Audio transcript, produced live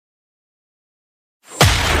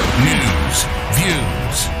News,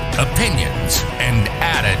 views, opinions, and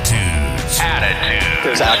attitudes.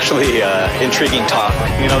 There's actually intriguing talk.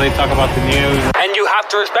 You know, they talk about the news. And you have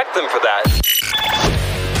to respect them for that.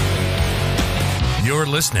 You're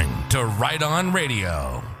listening to Right On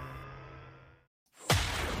Radio.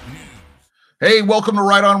 Hey, welcome to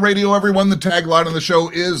Right On Radio, everyone. The tagline of the show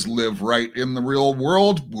is Live Right in the Real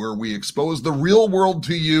World, where we expose the real world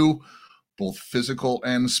to you, both physical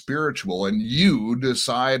and spiritual, and you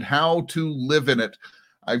decide how to live in it.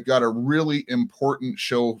 I've got a really important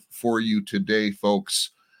show for you today,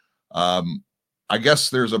 folks. I guess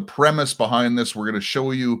there's a premise behind this. We're going to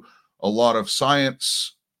show you a lot of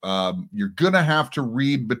science. You're going to have to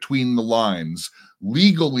read between the lines.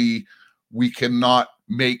 Legally, we cannot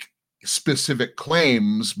make specific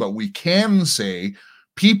claims, but we can say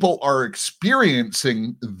people are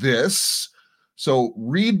experiencing this. So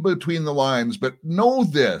read between the lines, but know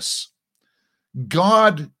this: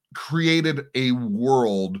 God created a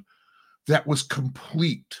world that was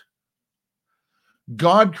complete.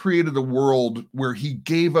 God created a world where he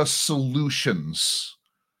gave us solutions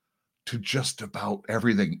to just about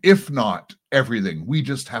everything, if not everything. We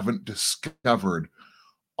just haven't discovered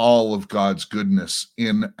all of God's goodness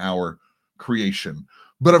in our creation.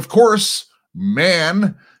 But of course,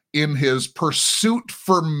 man, in his pursuit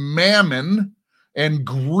for mammon and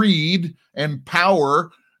greed and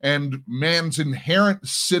power and man's inherent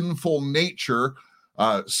sinful nature,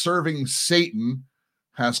 serving Satan,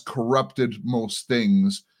 has corrupted most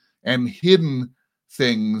things and hidden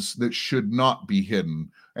things that should not be hidden.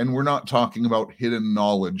 And we're not talking about hidden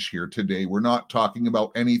knowledge here today. We're not talking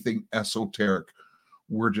about anything esoteric.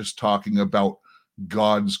 We're just talking about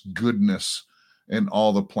God's goodness and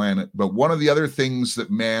all the planet. But one of the other things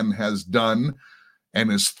that man has done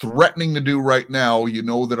and is threatening to do right now, you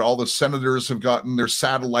know that all the senators have gotten their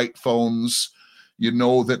satellite phones. You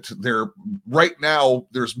know that right now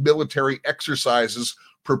there's military exercises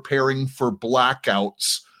preparing for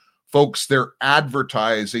blackouts. Folks, they're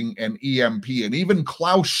advertising an EMP, and even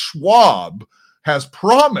Klaus Schwab has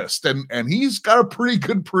promised, and he's got a pretty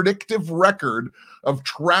good predictive record of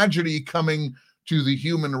tragedy coming to the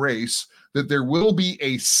human race, that there will be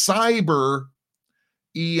a cyber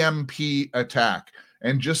EMP attack.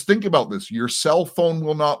 And just think about this. Your cell phone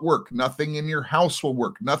will not work. Nothing in your house will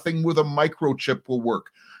work. Nothing with a microchip will work.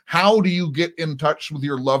 How do you get in touch with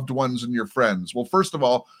your loved ones and your friends? Well, first of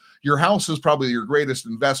all, your house is probably your greatest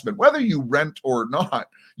investment. Whether you rent or not,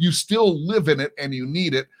 you still live in it and you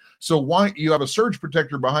need it. So why you have a surge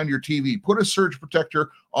protector behind your TV, put a surge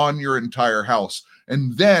protector on your entire house.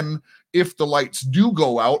 And then if the lights do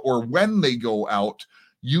go out, or when they go out,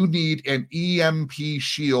 you need an EMP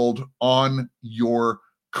shield on your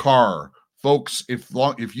car. Folks, if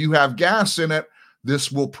you have gas in it,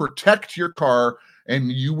 this will protect your car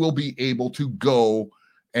and you will be able to go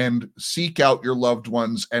and seek out your loved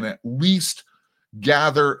ones and at least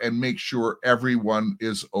gather and make sure everyone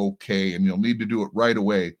is okay. And you'll need to do it right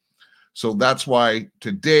away. So that's why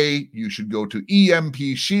today you should go to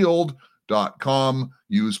empshield.com,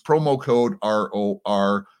 use promo code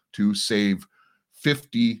ROR to save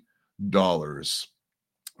 $50.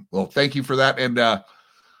 Well, thank you for that. And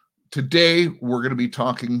today we're going to be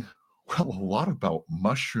talking, well, a lot about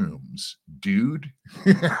mushrooms, dude.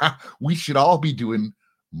 We should all be doing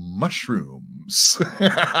mushrooms.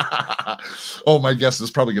 Oh, my guest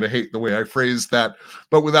is probably going to hate the way I phrased that.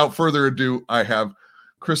 But without further ado, I have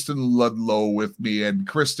Kristen Ludlow with me. And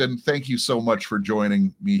Kristen, thank you so much for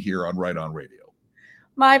joining me here on Right On Radio.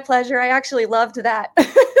 My pleasure. I actually loved that.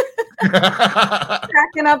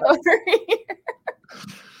 Cracking up over here.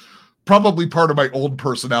 Probably part of my old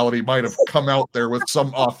personality might have come out there with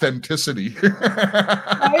some authenticity.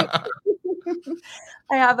 Right?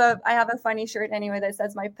 I have a funny shirt anyway that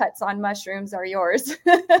says "My pets on mushrooms are yours."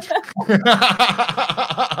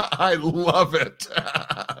 I love it.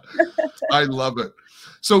 I love it.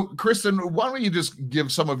 So, Kristen, why don't you just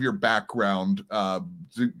give some of your background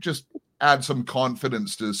to just add some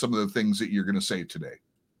confidence to some of the things that you're going to say today?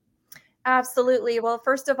 Absolutely. Well,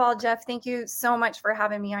 first of all, Jeff, thank you so much for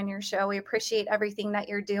having me on your show. We appreciate everything that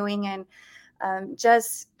you're doing and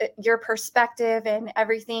just your perspective and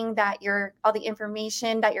everything that all the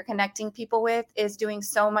information that you're connecting people with is doing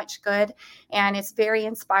so much good. And it's very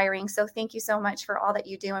inspiring. So thank you so much for all that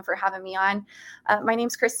you do and for having me on. My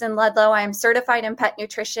name's Kristen Ludlow. I'm certified in pet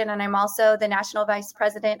nutrition, and I'm also the national vice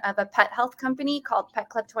president of a pet health company called Pet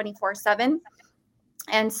Club 24/7.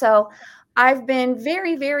 And so I've been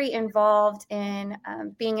very, very involved in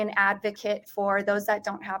being an advocate for those that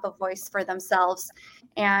don't have a voice for themselves.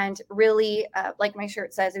 And really, like my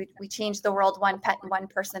shirt says, we change the world one pet and one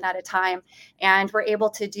person at a time. And we're able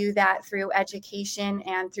to do that through education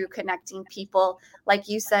and through connecting people, like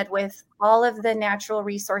you said, with all of the natural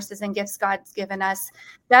resources and gifts God's given us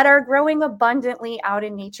that are growing abundantly out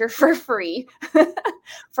in nature for free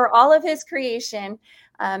for all of his creation.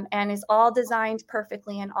 And is all designed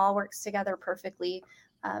perfectly and all works together perfectly.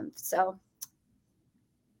 So,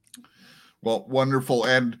 well, wonderful,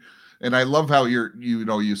 and I love how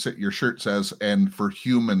you said your shirt says, and for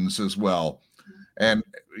humans as well. And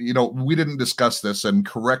we didn't discuss this, and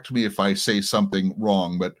correct me if I say something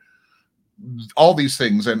wrong, but all these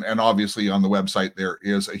things, and obviously on the website there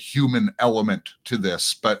is a human element to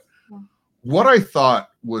this. But what I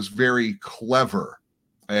thought was very clever.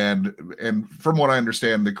 And from what I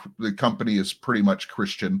understand, the company is pretty much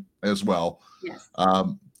Christian as well. yes.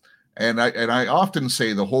 And I often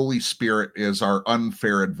say the Holy Spirit is our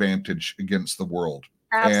unfair advantage against the world.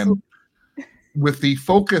 Absolutely. And with the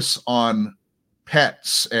focus on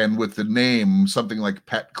pets and with the name, something like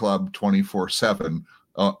Pet Club 24/7,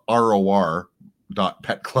 ROR.petclub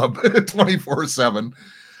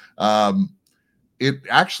 24/7, it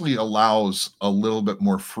actually allows a little bit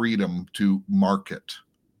more freedom to market,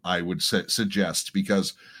 I would suggest,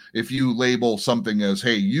 because if you label something as,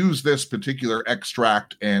 hey, use this particular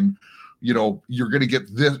extract and you're going to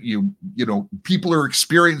get this, people are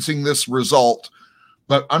experiencing this result,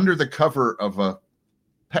 but under the cover of a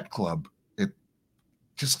pet club, it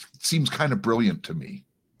just seems kind of brilliant to me.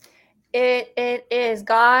 It is.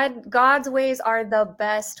 God's ways are the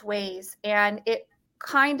best ways, and it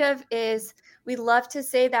kind of is. We love to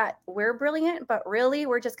say that we're brilliant, but really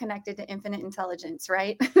we're just connected to infinite intelligence,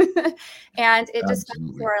 right? And it just fell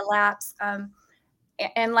into our laps.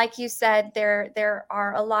 And like you said, there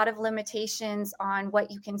are a lot of limitations on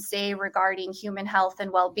what you can say regarding human health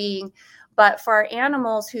and well-being. But for our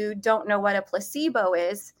animals who don't know what a placebo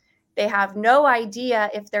is, they have no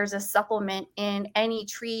idea if there's a supplement in any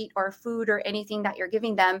treat or food or anything that you're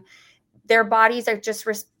giving them. Their bodies are just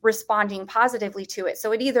responding positively to it.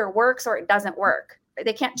 So it either works or it doesn't work.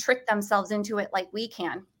 They can't trick themselves into it like we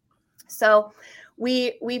can. So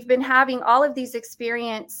we've been having all of these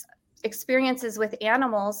experiences with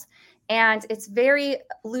animals, and it's very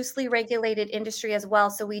loosely regulated industry as well.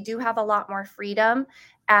 So we do have a lot more freedom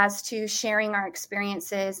as to sharing our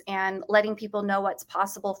experiences and letting people know what's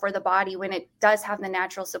possible for the body when it does have the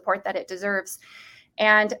natural support that it deserves.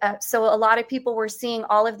 And so a lot of people were seeing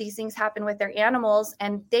all of these things happen with their animals,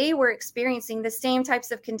 and they were experiencing the same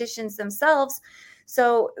types of conditions themselves.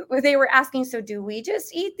 So they were asking, so do we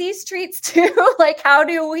just eat these treats too? Like, how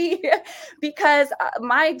do we? Because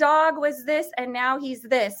my dog was this and now he's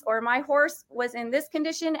this, or my horse was in this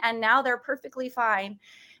condition and now they're perfectly fine.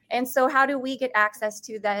 And so how do we get access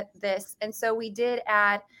to this? And so we did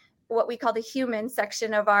add what we call the human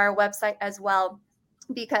section of our website as well,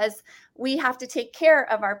 because we have to take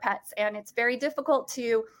care of our pets, and it's very difficult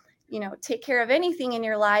to take care of anything in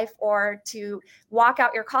your life or to walk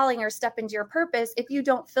out your calling or step into your purpose if you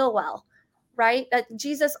don't feel well, right? That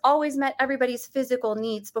Jesus always met everybody's physical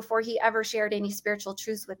needs before he ever shared any spiritual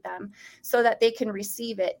truths with them so that they can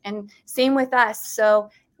receive it. And same with us. So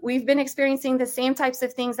we've been experiencing the same types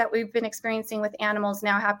of things that we've been experiencing with animals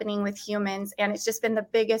now happening with humans. And it's just been the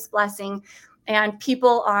biggest blessing. And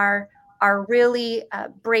people are really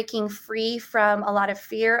breaking free from a lot of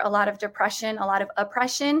fear, a lot of depression, a lot of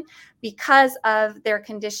oppression because of their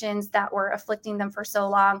conditions that were afflicting them for so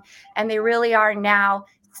long. And they really are now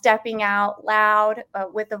stepping out loud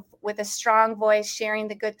with a strong voice, sharing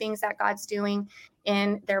the good things that God's doing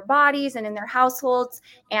in their bodies and in their households.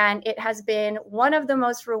 And it has been one of the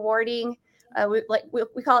most rewarding, we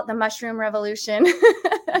call it the mushroom revolution.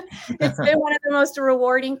 It's been one of the most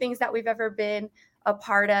rewarding things that we've ever been a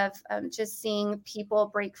part of, just seeing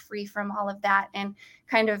people break free from all of that and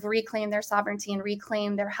kind of reclaim their sovereignty and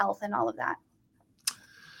reclaim their health and all of that.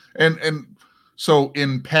 And so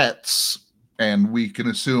in pets, and we can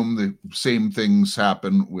assume the same things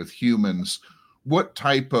happen with humans, what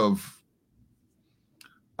type of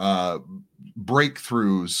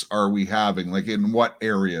breakthroughs are we having? Like, in what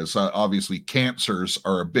areas? Obviously cancers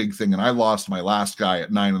are a big thing, and I lost my last guy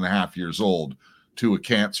at 9.5 years old to a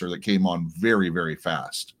cancer that came on very, very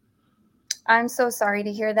fast. I'm so sorry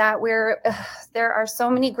to hear that. There are so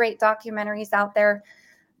many great documentaries out there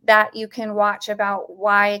that you can watch about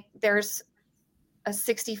why there's a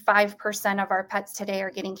 65% of our pets today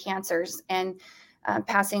are getting cancers. And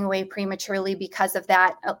passing away prematurely because of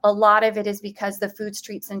that. A lot of it is because the foods,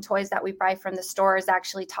 treats, and toys that we buy from the store is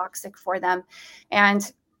actually toxic for them.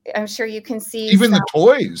 And I'm sure you can see even the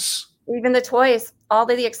toys. Even the toys, all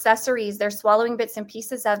of the accessories, they're swallowing bits and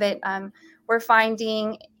pieces of it. We're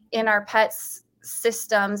finding in our pets'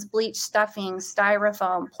 systems bleach stuffing,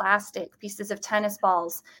 styrofoam, plastic, pieces of tennis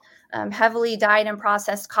balls, heavily dyed and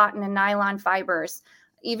processed cotton and nylon fibers.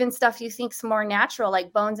 Even stuff you think's more natural,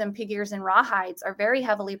 like bones and pig ears and rawhides, are very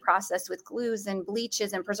heavily processed with glues and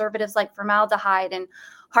bleaches and preservatives like formaldehyde and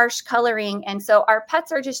harsh coloring. And so our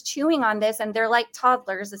pets are just chewing on this, and they're like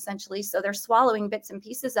toddlers essentially. So they're swallowing bits and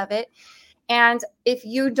pieces of it. And if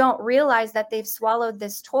you don't realize that they've swallowed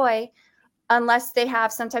this toy, unless they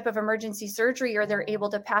have some type of emergency surgery or they're able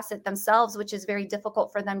to pass it themselves, which is very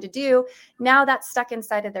difficult for them to do, now that's stuck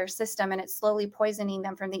inside of their system and it's slowly poisoning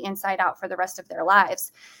them from the inside out for the rest of their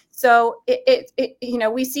lives. So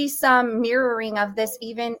we see some mirroring of this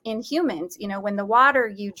even in humans. When the water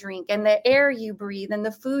you drink and the air you breathe and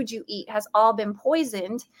the food you eat has all been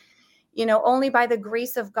poisoned, only by the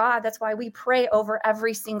grace of God. That's why we pray over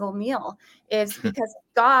every single meal, is because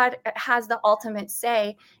God has the ultimate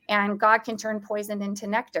say, and God can turn poison into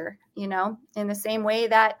nectar, in the same way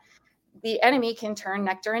that the enemy can turn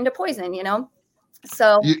nectar into poison,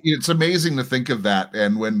 So it's amazing to think of that.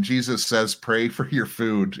 And when Jesus says, pray for your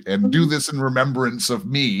food and do this in remembrance of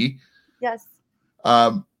me. Yes.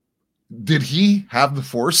 Did he have the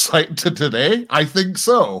foresight to today? I think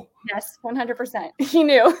so. Yes, 100%. He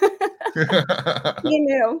knew. He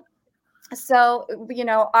knew. So,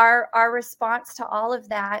 our response to all of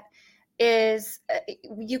that is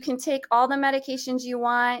you can take all the medications you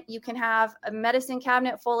want. You can have a medicine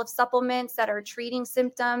cabinet full of supplements that are treating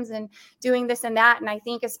symptoms and doing this and that. And I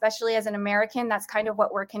think especially as an American, that's kind of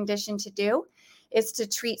what we're conditioned to do, is to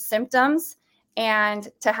treat symptoms and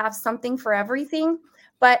to have something for everything.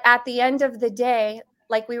 But at the end of the day,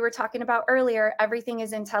 like we were talking about earlier, everything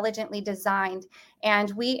is intelligently designed,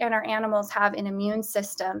 and we and our animals have an immune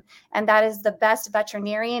system, and that is the best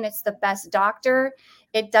veterinarian. It's the best doctor.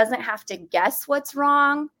 It doesn't have to guess what's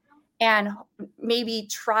wrong and maybe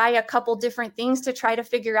try a couple different things to try to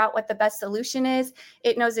figure out what the best solution is.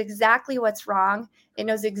 It knows exactly what's wrong. It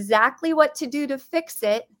knows exactly what to do to fix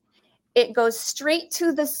it. It goes straight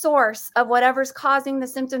to the source of whatever's causing the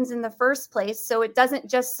symptoms in the first place. So it doesn't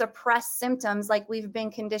just suppress symptoms like we've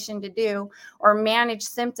been conditioned to do or manage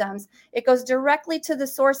symptoms. It goes directly to the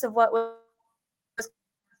source of what was.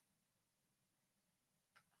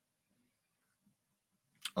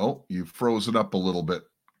 Oh, you've frozen up a little bit.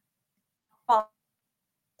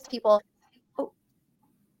 People. Oh,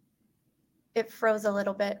 it froze a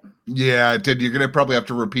little bit. Yeah, it did. You're going to probably have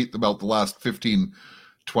to repeat about the last 15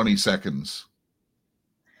 20 seconds.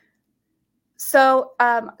 So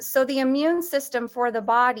the immune system for the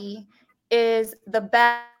body is the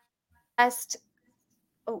best.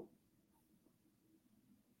 Oh,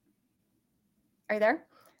 are you there?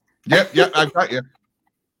 Yeah, I've got you.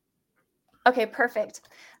 Okay, perfect.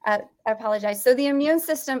 I apologize. So the immune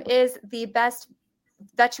system is the best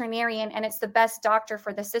veterinarian, and it's the best doctor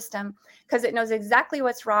for the system because it knows exactly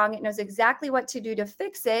what's wrong. It knows exactly what to do to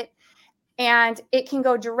fix it. And it can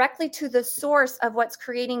go directly to the source of what's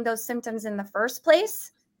creating those symptoms in the first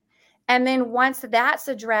place. And then once that's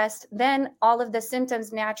addressed, then all of the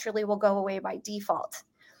symptoms naturally will go away by default.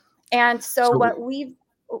 And so what we've,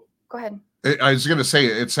 go ahead. I was going to say,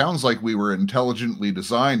 it sounds like we were intelligently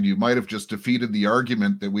designed. You might have just defeated the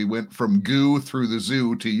argument that we went from goo through the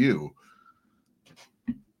zoo to you.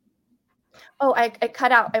 Oh, I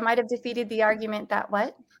cut out. I might have defeated the argument that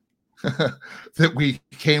what? That we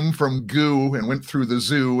came from goo and went through the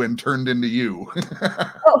zoo and turned into you.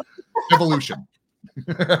 Oh. Evolution.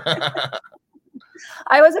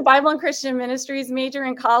 I was a Bible and Christian Ministries major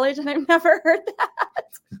in college, and I've never heard that.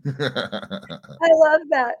 I love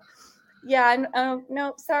that. Yeah.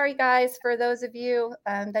 No, sorry, guys. For those of you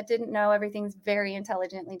that didn't know, everything's very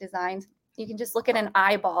intelligently designed. You can just look at an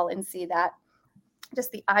eyeball and see that.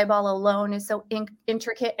 Just the eyeball alone is so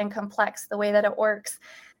intricate and complex, the way that it works.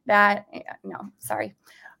 But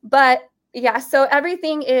yeah, so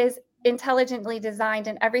everything is intelligently designed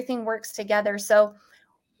and everything works together. So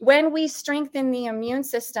when we strengthen the immune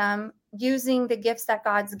system using the gifts that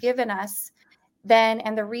God's given us,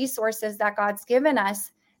 and the resources that God's given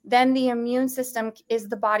us, then the immune system is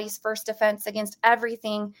the body's first defense against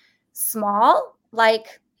everything small,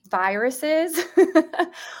 like viruses,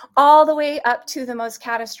 all the way up to the most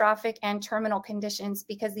catastrophic and terminal conditions,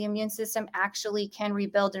 because the immune system actually can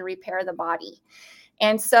rebuild and repair the body.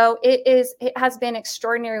 And so it has been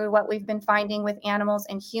extraordinary what we've been finding with animals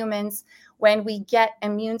and humans when we get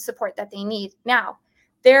immune support that they need. Now,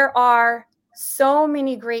 there are so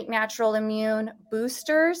many great natural immune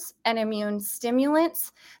boosters and immune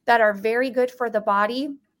stimulants that are very good for the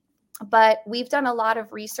body, but we've done a lot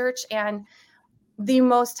of research, and the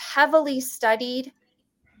most heavily studied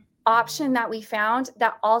option that we found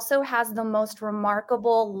that also has the most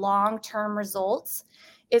remarkable long-term results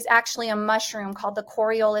is actually a mushroom called the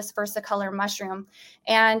Coriolis versicolor mushroom.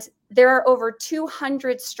 And there are over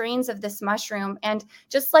 200 strains of this mushroom. And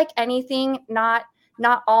just like anything, not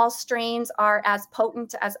all strains are as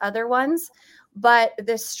potent as other ones, but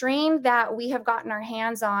the strain that we have gotten our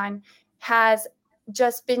hands on has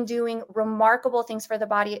just been doing remarkable things for the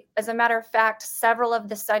body. As a matter of fact, several of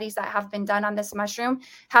the studies that have been done on this mushroom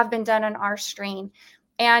have been done on our strain.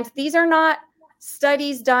 And these are not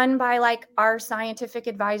studies done by like our scientific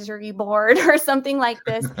advisory board or something like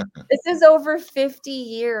this. This is over 50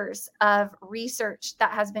 years of research that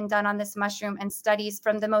has been done on this mushroom and studies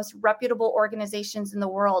from the most reputable organizations in the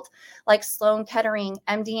world, like Sloan Kettering,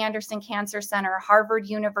 MD Anderson Cancer Center, Harvard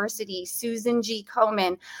University, Susan G.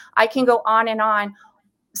 Komen. I can go on and on.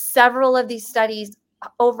 Several of these studies,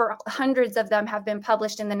 over hundreds of them, have been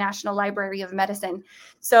published in the National Library of Medicine.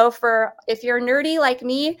 So if you're nerdy like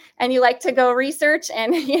me and you like to go research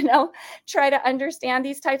and, try to understand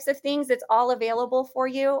these types of things, it's all available for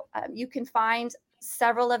you. You can find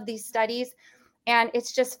several of these studies, and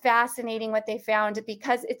it's just fascinating what they found.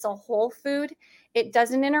 Because it's a whole food, it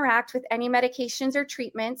doesn't interact with any medications or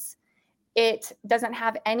treatments. It doesn't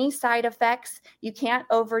have any side effects. You can't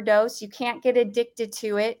overdose. You can't get addicted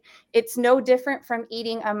to it. It's no different from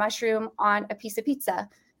eating a mushroom on a piece of pizza,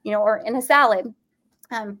 or in a salad.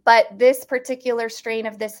 But this particular strain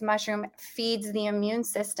of this mushroom feeds the immune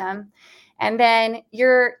system. And then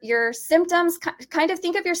your symptoms, kind of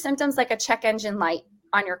think of your symptoms like a check engine light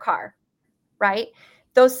on your car, right?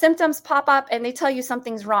 Those symptoms pop up and they tell you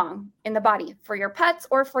something's wrong in the body for your pets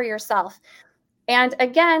or for yourself. And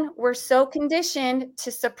again, we're so conditioned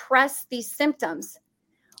to suppress these symptoms.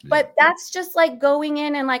 But that's just like going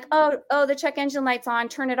in and like, oh, the check engine light's on,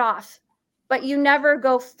 turn it off. But you never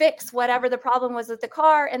go fix whatever the problem was with the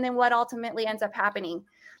car. And then what ultimately ends up happening?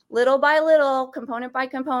 Little by little, component by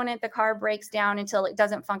component, the car breaks down until it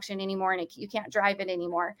doesn't function anymore and you can't drive it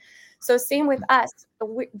anymore. So same with us.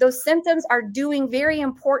 Those symptoms are doing very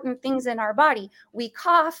important things in our body. We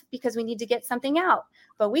cough because we need to get something out.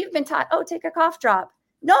 But we've been taught, take a cough drop.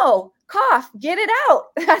 No, cough, get it out.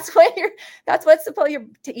 That's what's supposed.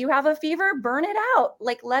 You have a fever, burn it out.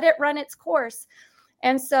 Like, let it run its course.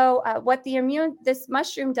 And so what this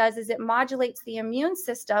mushroom does is it modulates the immune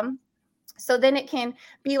system. So then it can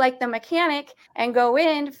be like the mechanic and go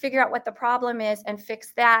in, figure out what the problem is and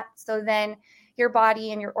fix that. So then your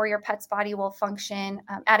body and your pet's body will function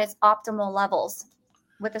at its optimal levels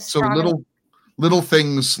with a strong. So little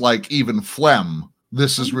things like even phlegm,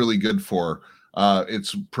 this is really good for.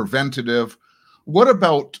 It's preventative. What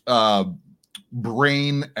about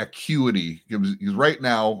brain acuity? Because right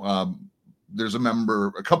now there's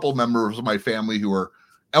a couple members of my family who are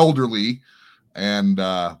elderly, and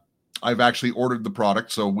I've actually ordered the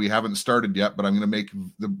product, so we haven't started yet, but I'm going to make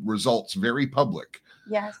the results very public.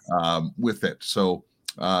 Yes. With it. So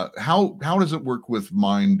how does it work with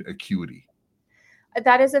mind acuity?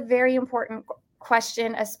 That is a very important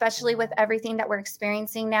question, especially with everything that we're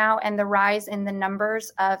experiencing now and the rise in the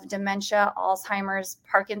numbers of dementia, Alzheimer's,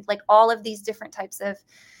 Parkinson's, like all of these different types of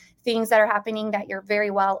things that are happening that you're very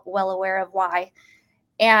well aware of why.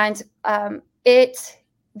 And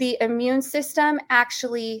the immune system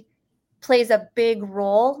actually plays a big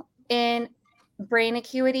role in brain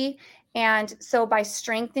acuity. And so by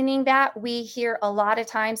strengthening that, we hear a lot of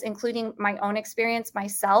times, including my own experience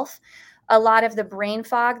myself, a lot of the brain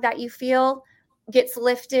fog that you feel gets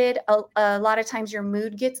lifted. A lot of times your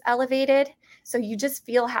mood gets elevated. So you just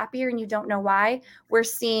feel happier and you don't know why. We're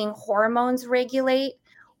seeing hormones regulate.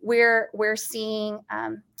 We're seeing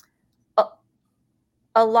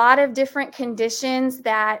a lot of different conditions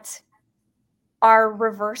that are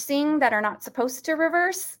reversing that are not supposed to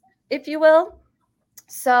reverse, if you will.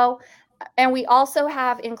 So, and we also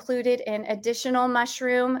have included an additional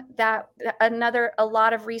mushroom that a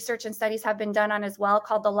lot of research and studies have been done on as well,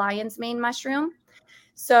 called the lion's mane mushroom.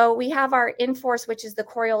 So we have our Inforce, which is the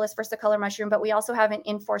Coriolis versicolor mushroom, but we also have an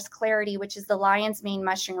Inforce Clarity, which is the lion's mane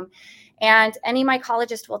mushroom. And any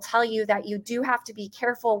mycologist will tell you that you do have to be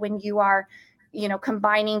careful when you are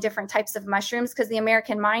combining different types of mushrooms, because the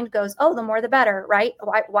American mind goes, oh, the more the better, right?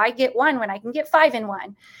 Why get one when I can get 5 in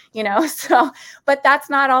one, So, but that's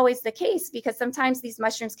not always the case, because sometimes these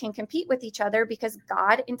mushrooms can compete with each other, because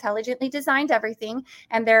God intelligently designed everything,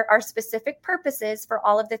 and there are specific purposes for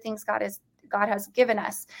all of the things God God has given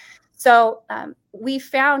us. So we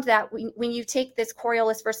found that when you take this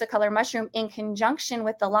Coriolis versicolor mushroom in conjunction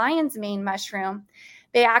with the lion's mane mushroom,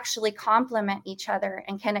 they actually complement each other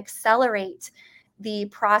and can accelerate the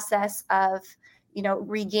process of,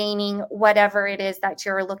 regaining whatever it is that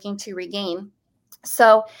you're looking to regain.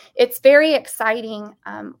 So it's very exciting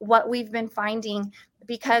what we've been finding,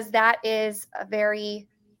 because that is a very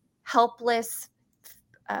helpless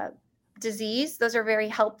disease. Those are very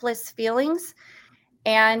helpless feelings.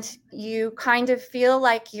 And you kind of feel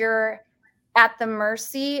like you're at the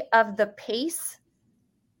mercy of the pace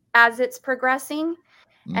as it's progressing.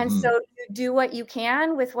 And so you do what you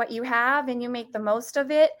can with what you have and you make the most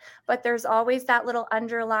of it. But there's always that little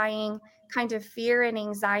underlying kind of fear and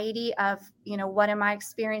anxiety of, what am I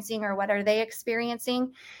experiencing, or what are they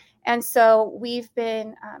experiencing? And so we've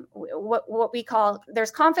been what we call,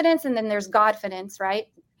 there's confidence and then there's Godfidence, right?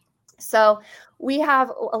 So we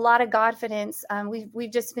have a lot of Godfidence.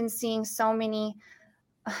 We've just been seeing so many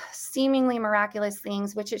seemingly miraculous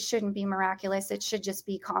things, which it shouldn't be miraculous. It should just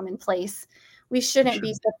be commonplace. We shouldn't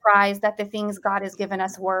be surprised that the things God has given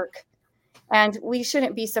us work. And we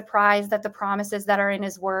shouldn't be surprised that the promises that are in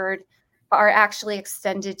his word are actually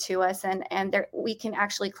extended to us, and we can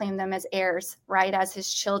actually claim them as heirs, right, as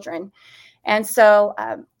his children. And so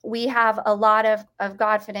we have a lot of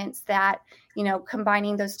Godfidence that,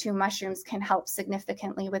 combining those two mushrooms can help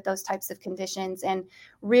significantly with those types of conditions and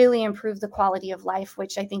really improve the quality of life,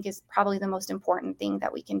 which I think is probably the most important thing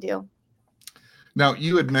that we can do. Now,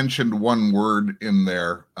 you had mentioned one word in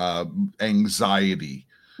there, anxiety,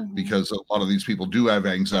 because a lot of these people do have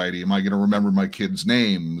anxiety. Am I going to remember my kids'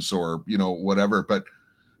 names or, whatever? But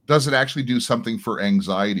does it actually do something for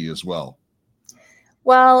anxiety as well?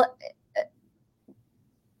 Well,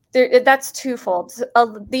 that's twofold.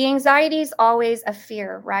 The anxiety is always a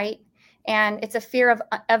fear, right? And it's a fear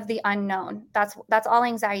of the unknown. That's all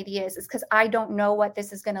anxiety is because I don't know what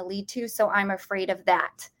this is going to lead to. So I'm afraid of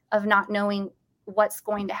that, of not knowing what's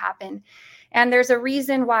going to happen. And there's a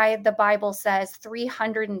reason why the Bible says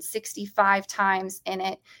 365 times in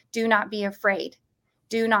it, do not be afraid,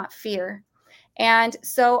 do not fear. And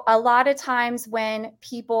so a lot of times when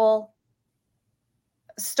people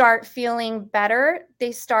start feeling better,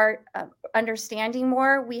 they start understanding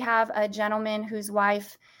more. We have a gentleman whose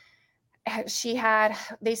wife,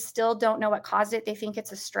 they still don't know what caused it. They think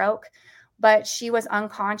it's a stroke, but she was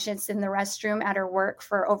unconscious in the restroom at her work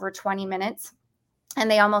for over 20 minutes. And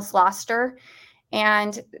they almost lost her.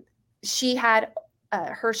 And she had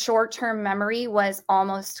her short-term memory was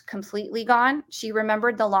almost completely gone. She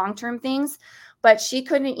remembered the long-term things, but she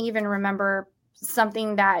couldn't even remember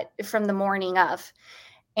something that from the morning of.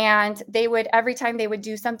 And every time they would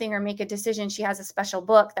do something or make a decision, she has a special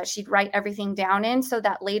book that she'd write everything down in so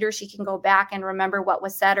that later she can go back and remember what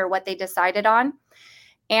was said or what they decided on.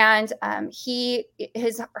 And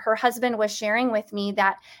her husband was sharing with me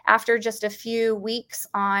that after just a few weeks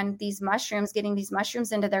on these mushrooms, getting these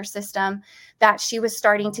mushrooms into their system, that she was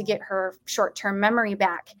starting to get her short-term memory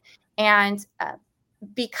back. And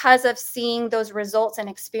because of seeing those results and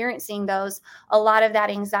experiencing those, a lot of that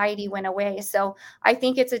anxiety went away. So I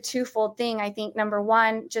think it's a twofold thing. I think number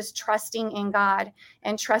one, just trusting in God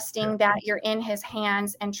and trusting that you're in his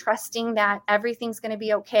hands and trusting that everything's going to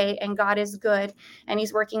be okay. And God is good and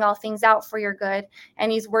he's working all things out for your good.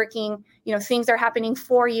 And he's working, things are happening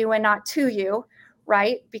for you and not to you,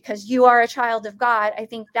 right? Because you are a child of God. I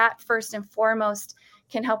think that first and foremost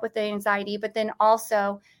can help with the anxiety, but then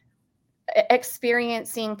also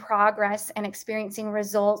experiencing progress and experiencing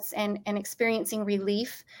results and experiencing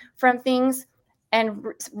relief from things and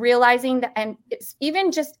realizing that, and it's even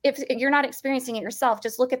just if you're not experiencing it yourself,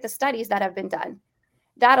 just look at the studies that have been done.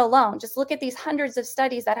 That alone, just look at these hundreds of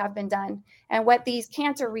studies that have been done and what these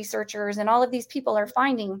cancer researchers and all of these people are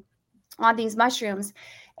finding on these mushrooms.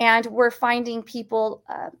 And we're finding people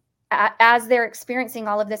as they're experiencing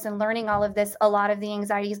all of this and learning all of this, a lot of the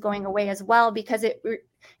anxiety is going away as well, because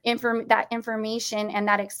that information and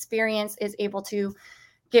that experience is able to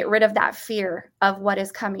get rid of that fear of what is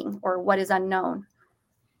coming or what is unknown.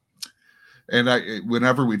 And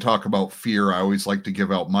whenever we talk about fear, I always like to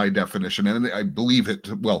give out my definition, and I believe it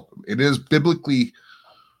is biblically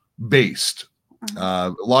based.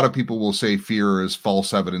 A lot of people will say fear is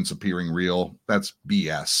false evidence appearing real. That's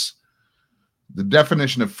BS. The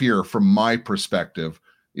definition of fear, from my perspective,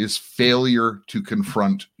 is failure to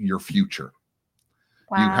confront your future.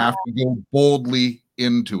 Wow. You have to go boldly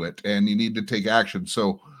into it and you need to take action.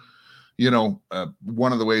 So,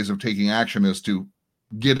 one of the ways of taking action is to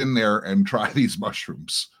get in there and try these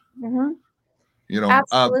mushrooms.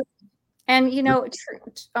 Absolutely. And,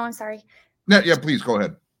 I'm sorry. Yeah, please go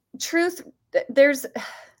ahead. Truth there's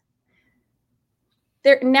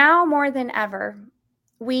there now more than ever,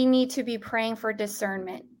 we need to be praying for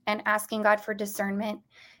discernment and asking God for discernment,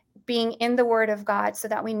 being in the Word of God so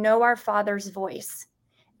that we know our Father's voice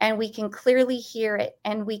and we can clearly hear it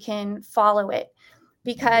and we can follow it.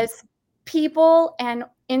 Because people and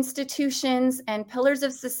institutions and pillars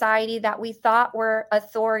of society that we thought were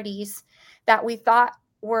authorities, that we thought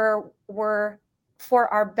were for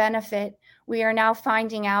our benefit, we are now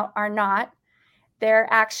finding out are not. They're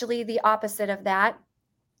actually the opposite of that.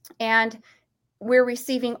 And we're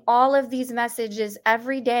receiving all of these messages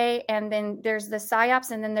every day. And then there's the psyops,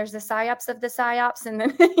 and then there's the psyops of the psyops. And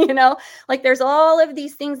then, like there's all of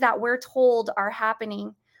these things that we're told are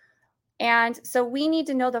happening. And so we need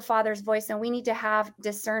to know the Father's voice, and we need to have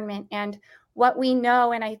discernment. And what we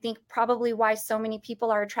know, and I think probably why so many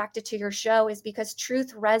people are attracted to your show, is because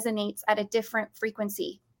truth resonates at a different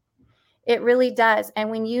frequency. It really does.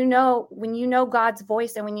 And when you know God's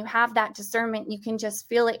voice, and when you have that discernment, you can just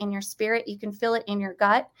feel it in your spirit. You can feel it in your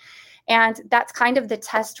gut. And that's kind of the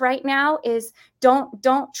test right now is don't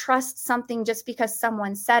trust something just because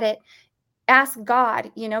someone said it. Ask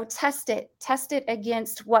God, test it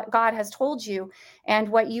against what God has told you and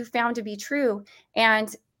what you found to be true.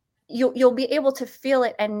 And you'll be able to feel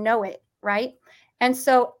it and know it. Right. And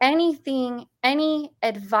so any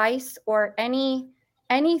advice or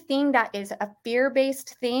anything that is a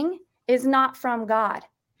fear-based thing is not from God.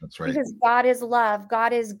 That's right. Because God is love.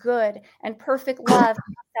 God is good, and perfect love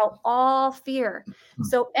casts out all fear.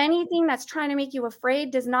 So anything that's trying to make you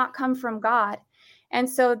afraid does not come from God. And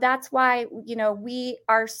so that's why, we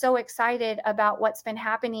are so excited about what's been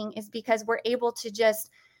happening, is because we're able to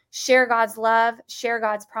just share God's love, share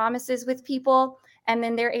God's promises with people. And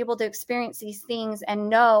then they're able to experience these things and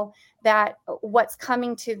know that what's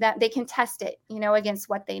coming to them, they can test it, against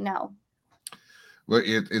what they know. Well,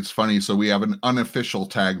 it's funny. So we have an unofficial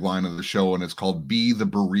tagline of the show, and it's called "Be the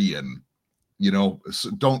Berean."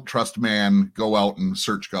 So don't trust man. Go out and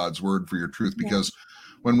search God's word for your truth. Because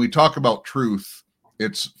when we talk about truth,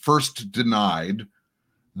 it's first denied,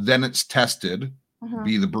 then it's tested.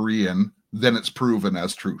 Be the Berean, then it's proven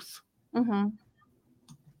as truth. Mm-hmm.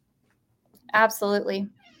 Absolutely.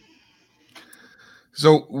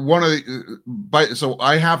 So so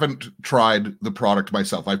I haven't tried the product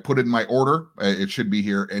myself. I put in my order. It should be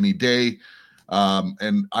here any day.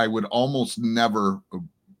 And I would almost never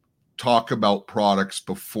talk about products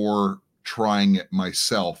before trying it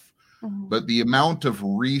myself. Mm-hmm. But the amount of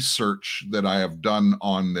research that I have done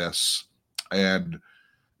on this, and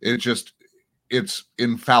it's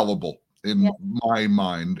infallible in my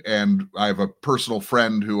mind. And I have a personal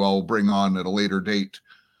friend who I'll bring on at a later date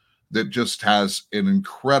that just has an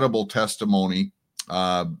incredible testimony,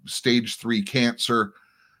 stage 3 cancer.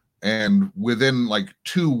 And within like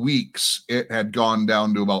 2 weeks, it had gone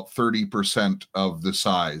down to about 30% of the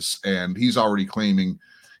size. And he's already claiming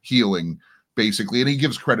healing, basically. And he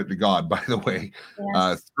gives credit to God, by the way,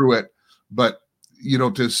 through it. But,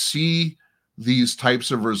 to see these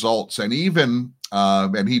types of results, and even,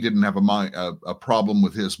 and he didn't have a problem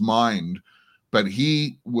with his mind, but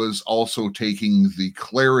he was also taking the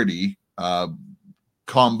Clarity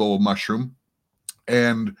combo mushroom.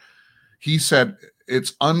 And he said,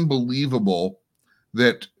 it's unbelievable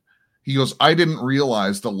that he goes, I didn't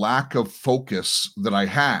realize the lack of focus that I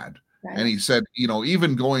had. Right. And he said,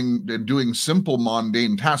 even going and doing simple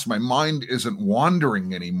mundane tasks, my mind isn't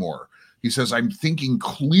wandering anymore. He says, I'm thinking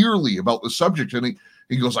clearly about the subject. And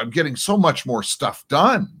he goes, I'm getting so much more stuff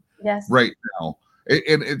done right now.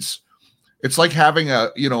 And it's like having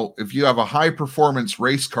if you have a high performance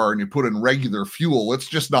race car and you put in regular fuel, it's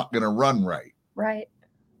just not going to run right. Right.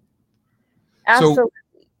 Absolutely. So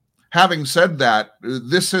having said that,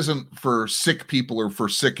 this isn't for sick people or for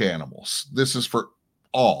sick animals. This is for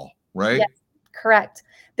all, right? Yes, correct.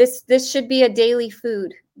 This should be a daily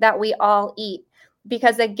food that we all eat,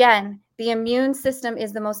 because again, the immune system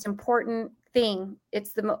is the most important thing.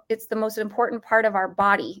 It's the most important part of our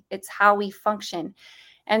body. It's how we function.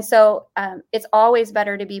 And so it's always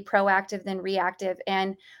better to be proactive than reactive.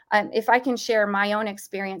 And if I can share my own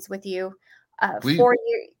experience with you,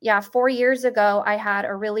 4 years ago, I had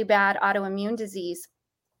a really bad autoimmune disease,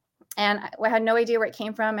 and I had no idea where it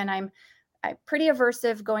came from. And I'm pretty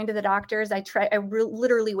aversive going to the doctors. I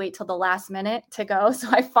literally wait till the last minute to go. So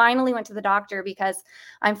I finally went to the doctor because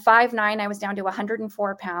I'm 5'9". I was down to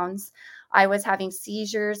 104 pounds. I was having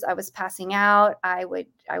seizures. I was passing out. I would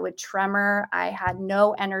tremor. I had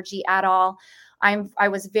no energy at all. I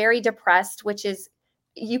was very depressed, which is,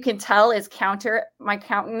 you can tell, is counter my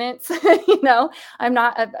countenance.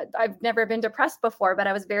 I've never been depressed before, but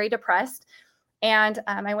I was very depressed. And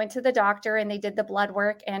I went to the doctor and they did the blood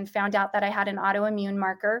work and found out that I had an autoimmune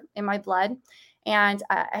marker in my blood. And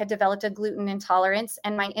I had developed a gluten intolerance,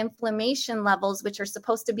 and my inflammation levels, which are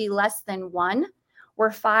supposed to be less than 1, were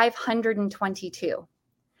 522.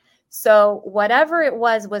 So whatever it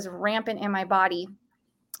was rampant in my body.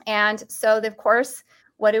 And so, of course,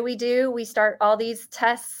 what do? We start all these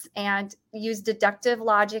tests and use deductive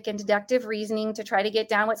logic and deductive reasoning to try to get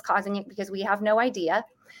down what's causing it, because we have no idea.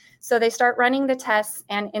 So they start running the tests.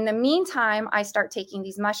 And in the meantime, I start taking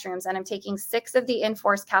these mushrooms, and I'm taking 6 of the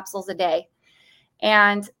Enforce capsules a day.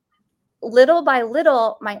 And little by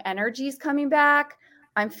little, my energy's coming back.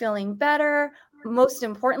 I'm feeling better. Most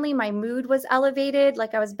importantly, my mood was elevated.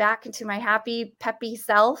 Like I was back into my happy, peppy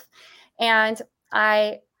self. And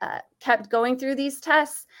I kept going through these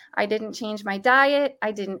tests. I didn't change my diet.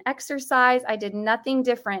 I didn't exercise. I did nothing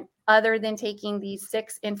different other than taking these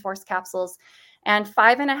 6 Enforce capsules. And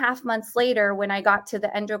 5.5 months later, when I got to the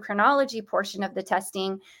endocrinology portion of the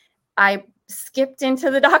testing, I skipped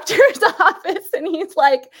into the doctor's office and he's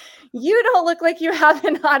like, "You don't look like you have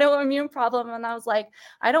an autoimmune problem." And I was like,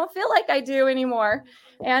 "I don't feel like I do anymore."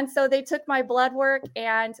 And so they took my blood work,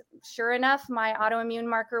 and sure enough, my autoimmune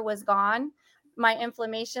marker was gone. My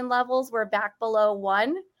inflammation levels were back below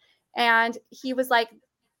 1. And he was like,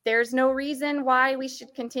 "There's no reason why we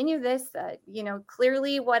should continue this.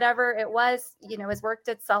 Clearly whatever it was, has worked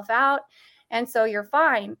itself out. And so you're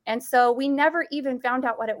fine." And so we never even found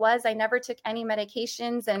out what it was. I never took any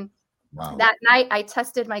medications. And Wow. that night I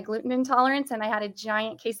tested my gluten intolerance, and I had a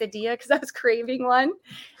giant quesadilla because I was craving one.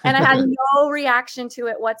 And I had no reaction to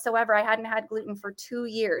it whatsoever. I hadn't had gluten for 2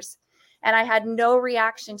 years, and I had no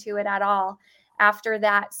reaction to it at all after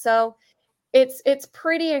that. So it's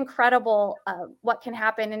pretty incredible what can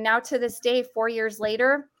happen. And now to this day, 4 years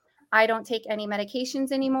later, I don't take any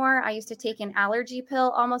medications anymore. I used to take an allergy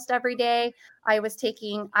pill almost every day. I was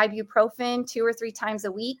taking ibuprofen 2 or 3 times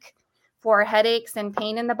a week for headaches and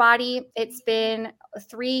pain in the body. It's been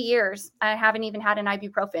 3 years. I haven't even had an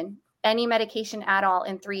ibuprofen, any medication at all,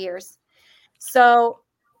 in 3 years. So,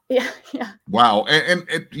 yeah. Wow.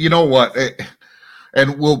 And you know what?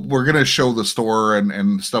 And we're going to show the store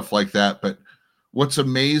and stuff like that. But what's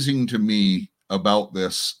amazing to me about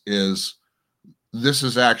this is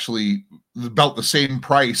actually about the same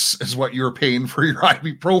price as what you're paying for your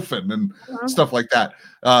ibuprofen and stuff like that.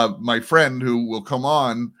 My friend who will come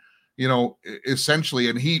on, essentially,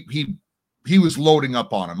 and he was loading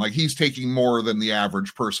up on him. Like, he's taking more than the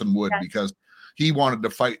average person would, because he wanted to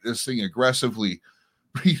fight this thing aggressively.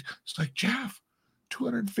 He's like, "Jeff,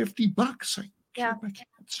 $250. I cured my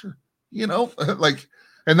cancer," like,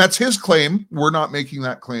 and that's his claim. We're not making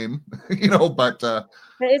that claim, but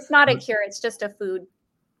it's not a cure. It's just a food.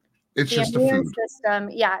 It's just a food system.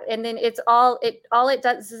 Yeah. And then all it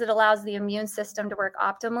does is it allows the immune system to work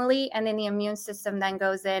optimally. And then the immune system then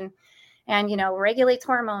goes in and, regulates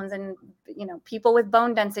hormones, and, people with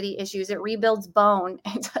bone density issues, it rebuilds bone.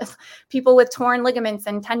 It does. People with torn ligaments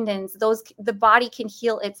and tendons, the body can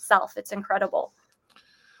heal itself. It's incredible.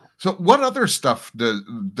 So what other stuff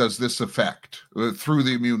does this affect through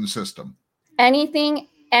the immune system? Anything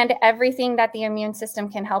and everything that the immune system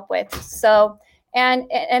can help with. So, and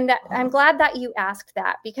that, I'm glad that you asked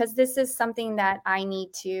that, because this is something that I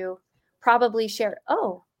need to probably share.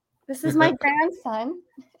 Oh, this is my grandson.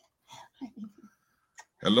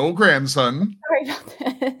 Hello, grandson. Sorry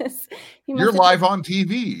about this. You're live on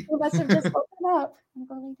TV. He must have just woken up. Can you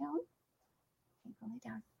go lay down?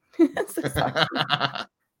 So sorry.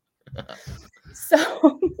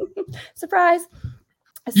 So, surprise.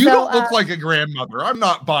 You don't look like a grandmother. I'm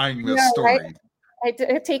not buying this story. Right? I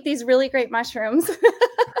take these really great mushrooms.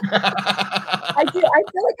 I do. I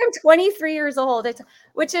feel like I'm 23 years old,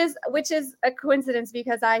 which is a coincidence,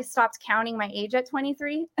 because I stopped counting my age at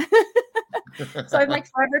 23. So I'm like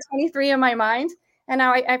forever 23 in my mind, and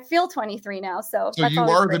now I feel 23 now. So you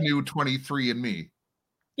are the new 23 in me.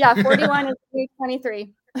 Yeah, 41 is the new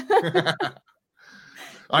 23.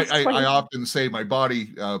 I often say my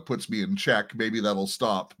body puts me in check. Maybe that'll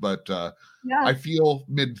stop, but I feel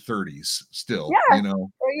mid-30s still. Yeah,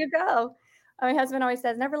 there you go. My husband always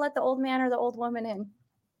says, "Never let the old man or the old woman in."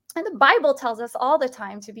 And the Bible tells us all the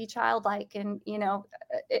time to be childlike. And,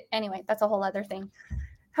 anyway, that's a whole other thing.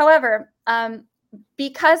 However,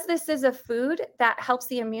 because this is a food that helps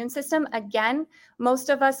the immune system, again, most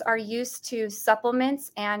of us are used to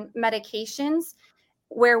supplements and medications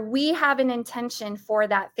where we have an intention for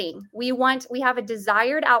that thing. We have a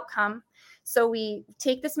desired outcome. So we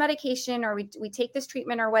take this medication, or we take this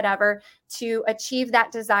treatment or whatever to achieve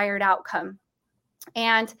that desired outcome.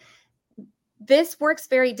 And this works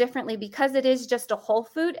very differently because it is just a whole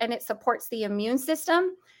food and it supports the immune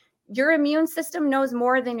system. Your immune system knows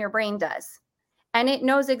more than your brain does. And it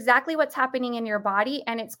knows exactly what's happening in your body,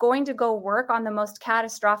 and it's going to go work on the most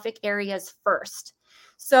catastrophic areas first.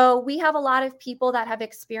 So we have a lot of people that have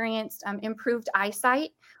experienced improved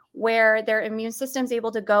eyesight, where their immune system is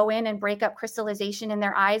able to go in and break up crystallization in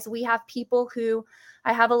their eyes. We have people who,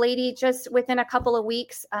 I have a lady just within a couple of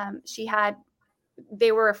weeks,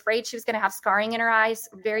 they were afraid she was going to have scarring in her eyes,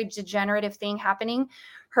 very degenerative thing happening.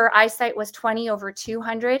 Her eyesight was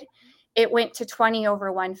 20/200. It went to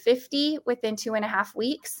 20/150 within 2.5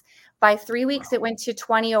 weeks. By 3 weeks, it went to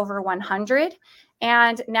 20/100.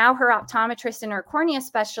 And now her optometrist and her cornea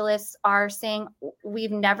specialists are saying,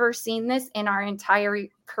 we've never seen this in our entire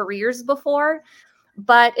careers before,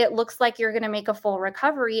 but it looks like you're going to make a full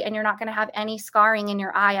recovery and you're not going to have any scarring in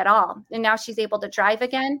your eye at all. And now she's able to drive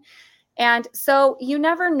again. And so you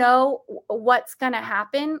never know what's going to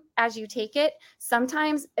happen as you take it.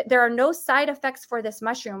 Sometimes there are no side effects for this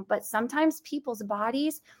mushroom, but sometimes people's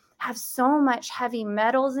bodies have so much heavy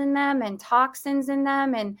metals in them and toxins in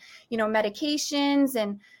them and, medications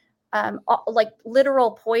and like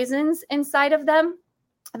literal poisons inside of them,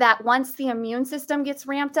 that once the immune system gets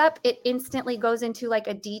ramped up, it instantly goes into like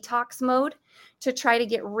a detox mode to try to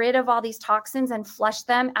get rid of all these toxins and flush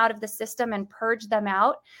them out of the system and purge them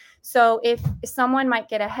out. So if someone might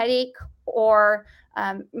get a headache or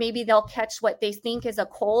maybe they'll catch what they think is a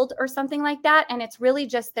cold or something like that, and it's really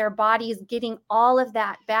just their body's getting all of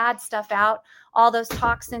that bad stuff out, all those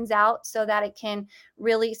toxins out, so that it can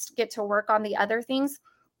really get to work on the other things.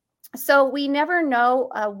 So we never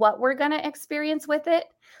know what we're going to experience with it.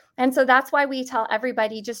 And so that's why we tell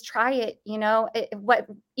everybody, just try it.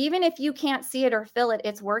 Even if you can't see it or feel it,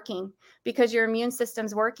 it's working because your immune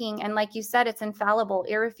system's working. And like you said, it's infallible,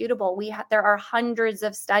 irrefutable. There are hundreds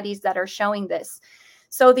of studies that are showing this.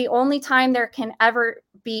 So the only time there can ever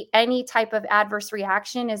be any type of adverse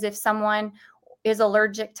reaction is if someone is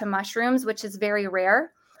allergic to mushrooms, which is very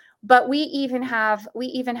rare. But we even have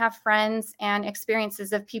friends and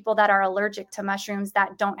experiences of people that are allergic to mushrooms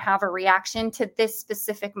that don't have a reaction to this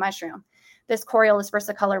specific mushroom, this Coriolus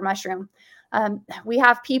versicolor mushroom. We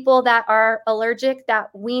have people that are allergic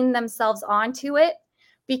that wean themselves onto it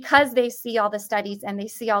because they see all the studies and they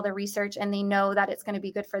see all the research and they know that it's going to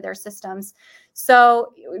be good for their systems.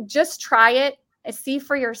 So just try it, see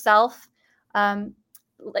for yourself.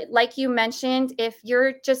 Like you mentioned, if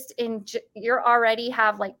you're you're already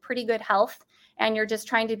have like pretty good health and you're just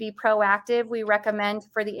trying to be proactive, we recommend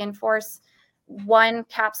for the Inforce 1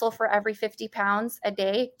 capsule for every 50 pounds a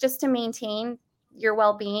day, just to maintain your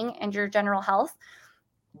well-being and your general health.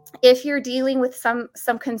 If you're dealing with some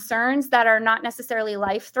concerns that are not necessarily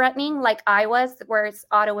life-threatening, like I was, where it's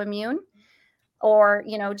autoimmune, or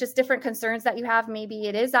just different concerns that you have, maybe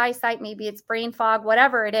it is eyesight, maybe it's brain fog,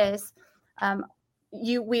 whatever it is,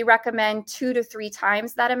 we recommend 2 to 3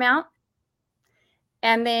 times that amount.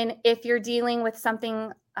 And then if you're dealing with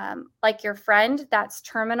something like your friend that's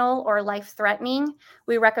terminal or life-threatening,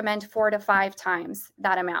 we recommend 4 to 5 times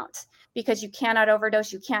that amount, because you cannot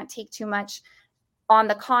overdose. You can't take too much. On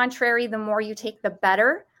the contrary, the more you take, the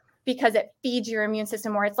better, because it feeds your immune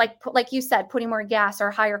system more. It's like you said, putting more gas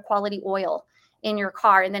or higher quality oil in your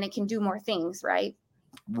car, and then it can do more things, right?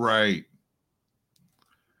 Right.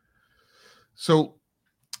 So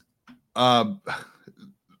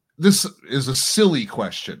this is a silly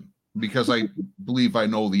question because I believe I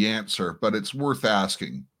know the answer, but it's worth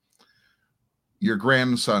asking. Your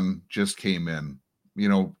grandson just came in.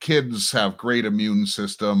 Kids have great immune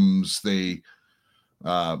systems. They,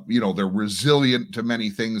 they're resilient to many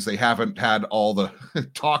things. They haven't had all the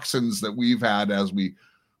toxins that we've had as we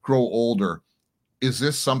grow older. Is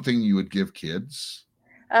this something you would give kids?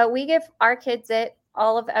 We give our kids it.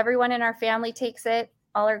 Everyone in our family takes it.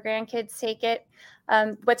 All our grandkids take it.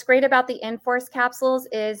 What's great about the Inforce capsules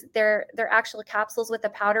is they're actual capsules with a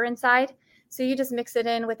powder inside. So you just mix it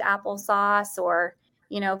in with applesauce or,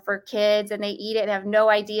 for kids, and they eat it and have no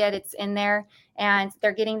idea it's in there, and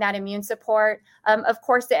they're getting that immune support. Of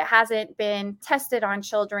course, it hasn't been tested on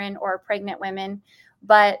children or pregnant women,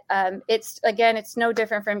 but it's no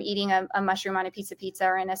different from eating a mushroom on a piece of pizza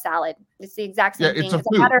or in a salad. It's the exact same thing.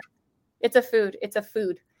 It's a food. It's a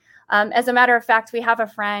food. As a matter of fact, we have a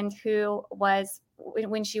friend who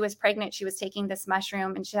when she was pregnant, she was taking this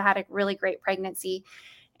mushroom and she had a really great pregnancy.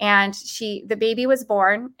 And the baby was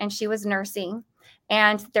born and she was nursing,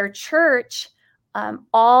 and their church,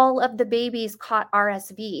 all of the babies caught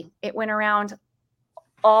RSV. It went around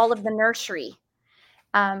all of the nursery.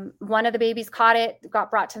 One of the babies caught it,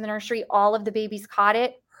 got brought to the nursery. All of the babies caught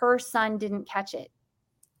it. Her son didn't catch it.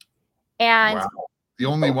 And wow. The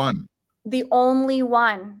only one. The only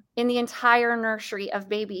one in the entire nursery of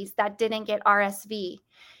babies that didn't get RSV.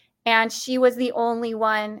 And she was the only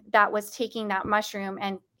one that was taking that mushroom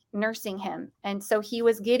and nursing him. And so he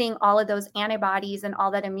was getting all of those antibodies and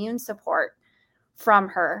all that immune support from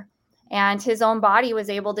her. And his own body was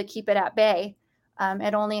able to keep it at bay.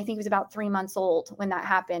 At only, I think he was about 3 months old when that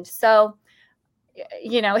happened. So,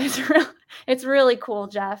 it's really cool,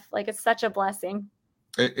 Jeff. Like, it's such a blessing.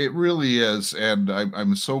 It really is. And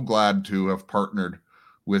I'm so glad to have partnered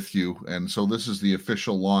with you. And so this is the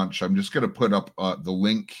official launch. I'm just going to put up the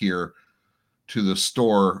link here to the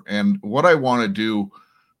store. And what I want to do,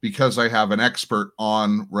 because I have an expert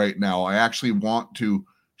on right now, I actually want to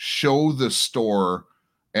show the store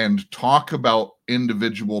and talk about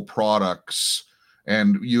individual products.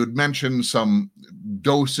 And you had mentioned some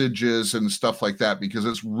dosages and stuff like that, because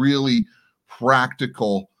it's really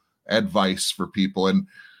practical advice for people. And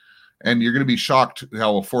you're going to be shocked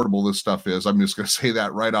how affordable this stuff is. I'm just going to say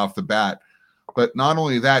that right off the bat. But not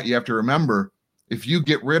only that, you have to remember, if you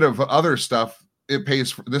get rid of other stuff,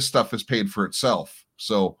 this stuff is paid for itself.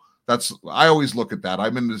 So I always look at that.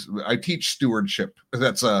 I teach stewardship.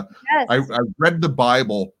 Yes. I've read the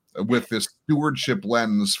Bible with this stewardship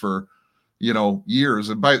lens for, years.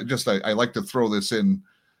 And I like to throw this in,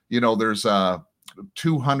 there's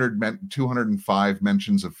 205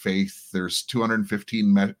 mentions of faith. There's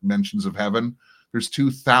 215 mentions of heaven. There's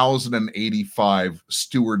 2,085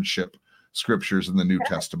 stewardship scriptures in the New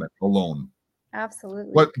Testament alone.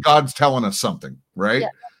 Absolutely. What God's telling us something, right? Yeah,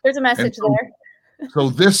 there's a message there. So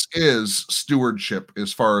this is stewardship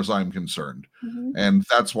as far as I'm concerned. Mm-hmm. And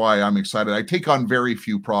that's why I'm excited. I take on very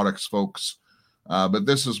few products, folks, but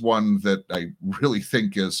this is one that I really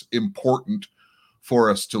think is important for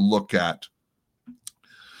us to look at.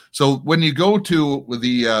 So when you go to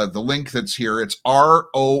the link that's here, it's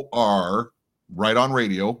ROR, right on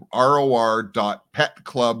radio,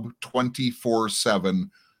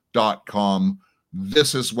 ROR.petclub247.com.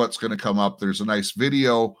 This is what's going to come up. There's a nice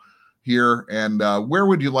video here. And where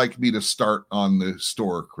would you like me to start on the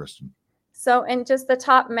store, Kristen? So in just the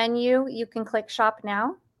top menu, you can click Shop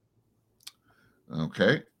Now.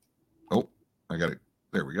 Okay. Oh, I got it.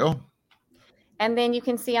 There we go. And then you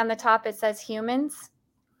can see on the top, it says Humans.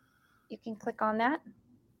 You can click on that.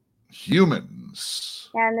 Humans.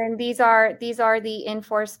 And then these are the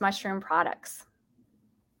Enforce mushroom products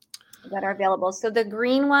that are available. So the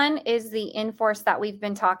green one is the Enforce that we've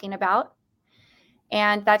been talking about.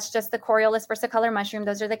 And that's just the Coriolis versicolor mushroom.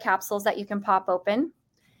 Those are the capsules that you can pop open.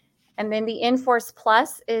 And then the Enforce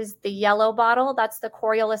Plus is the yellow bottle. That's the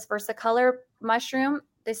Coriolis versicolor mushroom.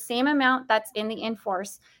 The same amount that's in the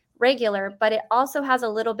Enforce regular, but it also has a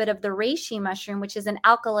little bit of the reishi mushroom, which is an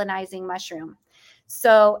alkalinizing mushroom.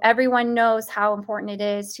 So everyone knows how important it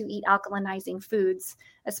is to eat alkalinizing foods,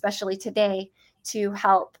 especially today, to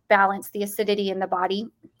help balance the acidity in the body.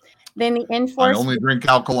 Then the Enforce. I only drink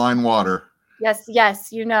alkaline water. Yes,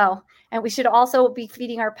 and we should also be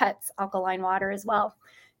feeding our pets alkaline water as well.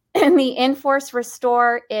 And the Enforce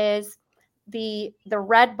Restore is the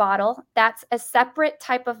red bottle. That's a separate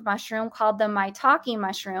type of mushroom called the maitake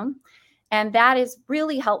mushroom. And that is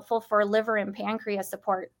really helpful for liver and pancreas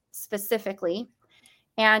support specifically.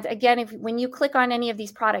 And again, when you click on any of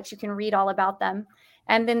these products, you can read all about them.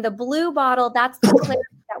 And then the blue bottle, that's the clarity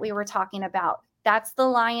that we were talking about. That's the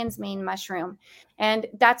lion's mane mushroom. And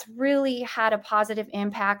that's really had a positive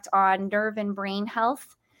impact on nerve and brain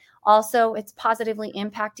health. Also, it's positively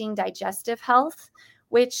impacting digestive health,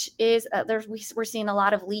 which is we're seeing a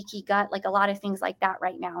lot of leaky gut, like a lot of things like that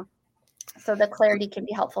right now. So the clarity can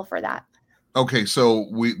be helpful for that. Okay, so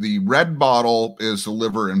the red bottle is the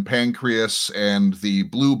liver and pancreas, and the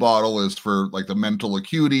blue bottle is for like the mental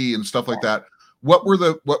acuity and stuff like that. What were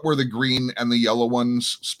the green and the yellow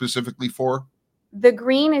ones specifically for? The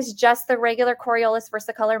green is just the regular Coriolis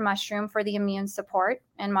versicolor mushroom for the immune support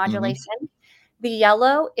and modulation. Mm-hmm. The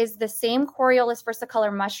yellow is the same Coriolis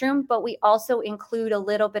versicolor mushroom, but we also include a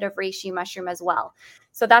little bit of reishi mushroom as well.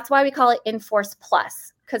 So that's why we call it Enforce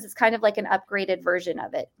Plus, because it's kind of like an upgraded version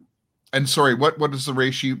of it. And sorry, what does the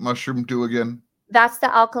reishi mushroom do again? That's the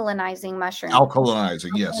alkalinizing mushroom. Alkalinizing,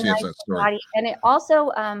 yes, that's right. And it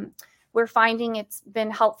also, we're finding it's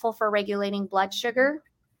been helpful for regulating blood sugar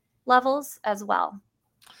levels as well.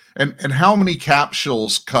 And how many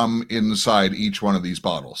capsules come inside each one of these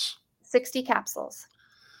bottles? 60 capsules.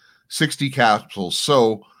 60 capsules.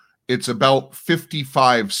 So it's about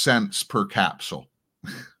 55 cents per capsule.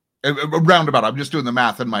 Roundabout. I'm just doing the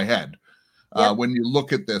math in my head. Yep. When you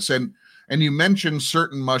look at this, and you mentioned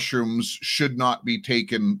certain mushrooms should not be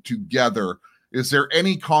taken together. Is there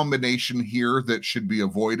any combination here that should be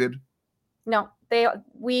avoided? No,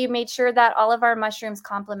 we made sure that all of our mushrooms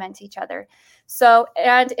complement each other. So,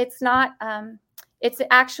 and it's not, it's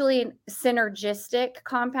actually synergistic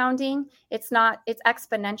compounding. It's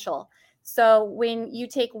exponential. So when you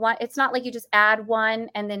take one, it's not like you just add one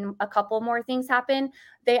and then a couple more things happen.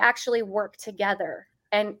 They actually work together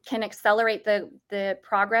and can accelerate the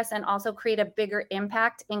progress and also create a bigger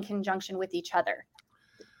impact in conjunction with each other.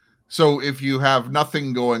 So if you have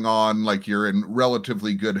nothing going on, like you're in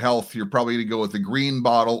relatively good health, you're probably going to go with the green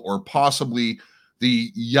bottle or possibly the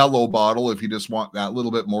yellow bottle if you just want that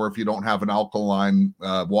little bit more. If you don't have an alkaline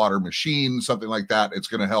water machine, something like that, it's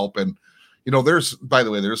going to help. And, by the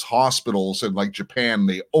way, there's hospitals in like Japan,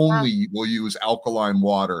 they only will use alkaline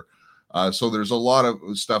water. So there's a lot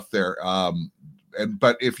of stuff there.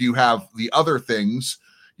 But if you have the other things,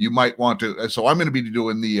 you might want to. So I'm going to be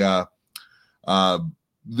doing the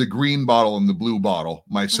green bottle and the blue bottle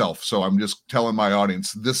myself. So I'm just telling my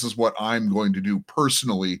audience, this is what I'm going to do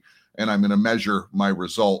personally, and I'm going to measure my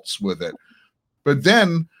results with it. But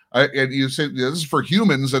then, and you say this is for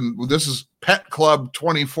humans, and this is Pet Club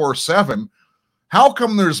 24/7. How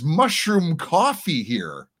come there's mushroom coffee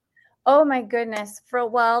here? Oh my goodness.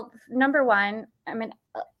 Number one, I'm an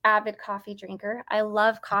avid coffee drinker. I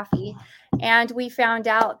love coffee. And we found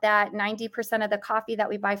out that 90% of the coffee that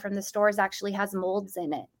we buy from the stores actually has molds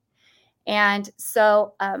in it. And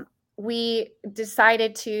so we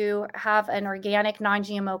decided to have an organic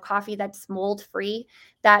non-GMO coffee that's mold free,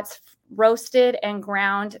 that's roasted and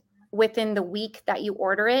ground within the week that you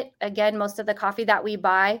order it. Again, most of the coffee that we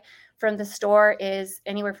buy from the store is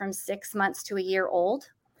anywhere from 6 months to a year old.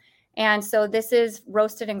 And so this is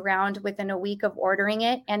roasted and ground within a week of ordering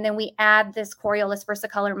it. And then we add this Coriolis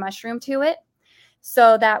versicolor mushroom to it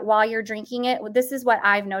so that while you're drinking it, this is what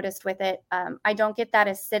I've noticed with it. I don't get that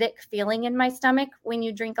acidic feeling in my stomach when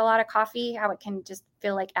you drink a lot of coffee, how it can just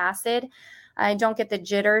feel like acid. I don't get the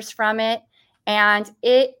jitters from it. And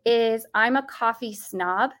I'm a coffee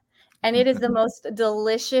snob, and it is the most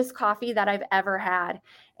delicious coffee that I've ever had.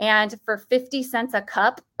 And for 50 cents a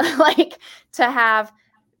cup, like to have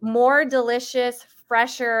more delicious,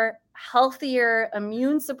 fresher, healthier,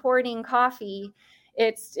 immune supporting coffee,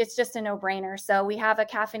 it's just a no-brainer. So we have a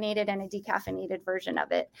caffeinated and a decaffeinated version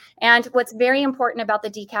of it. And what's very important about the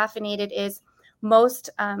decaffeinated is most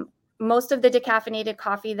of the decaffeinated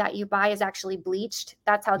coffee that you buy is actually bleached.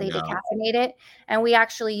 That's how they decaffeinate it. And we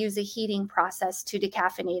actually use a heating process to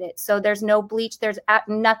decaffeinate it. So there's no bleach. There's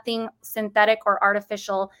nothing synthetic or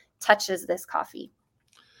artificial touches this coffee.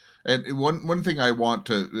 And one thing I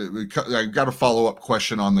got a follow-up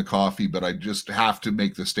question on the coffee, but I just have to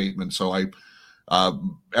make the statement. So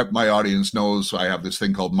my audience knows I have this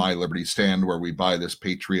thing called My Liberty Stand where we buy this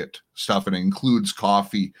Patriot stuff, and it includes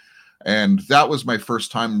coffee. And that was my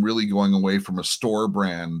first time really going away from a store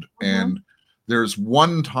brand. Mm-hmm. And there's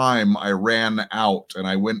one time I ran out and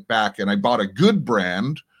I went back and I bought a good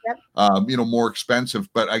brand. Yep. More expensive,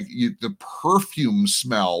 but the perfume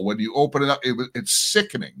smell when you open it up, it's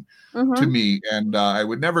sickening to me, and I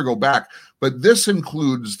would never go back. But this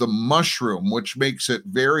includes the mushroom, which makes it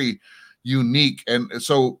very unique. And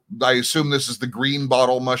so I assume this is the green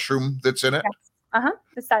bottle mushroom that's in it. Yes.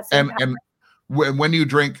 It's that same and when you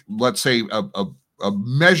drink, let's say a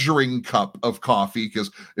measuring cup of coffee,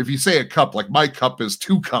 because if you say a cup, like my cup is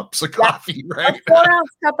 2 cups of coffee, right? A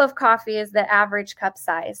 4-ounce cup of coffee is the average cup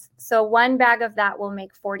size. So one bag of that will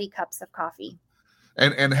make 40 cups of coffee.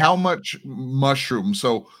 And how much mushroom?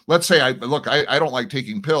 So let's say I don't like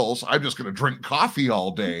taking pills. I'm just going to drink coffee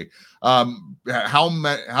all day. How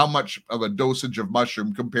much of a dosage of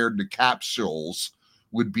mushroom compared to capsules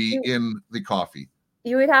would be in the coffee?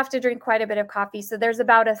 You would have to drink quite a bit of coffee. So there's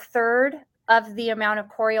about a third of the amount of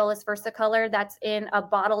Coriolis versicolor that's in a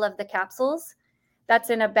bottle of the capsules that's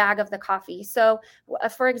in a bag of the coffee. So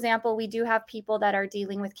for example, we do have people that are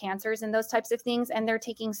dealing with cancers and those types of things, and they're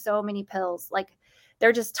taking so many pills. Like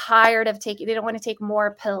they're just tired of they don't want to take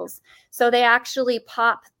more pills. So they actually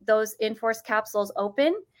pop those Inforce capsules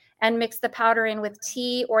open and mix the powder in with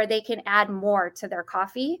tea, or they can add more to their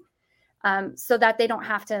coffee. So that they don't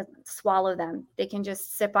have to swallow them. They can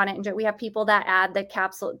just sip on it. And we have people that add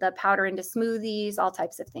the powder into smoothies, all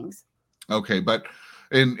types of things. Okay. But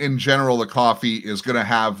in general, the coffee is going to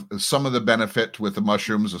have some of the benefit with the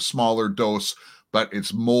mushrooms, a smaller dose, but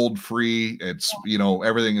it's mold free. It's,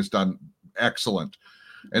 everything is done excellent.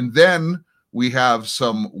 And then we have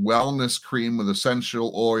some wellness cream with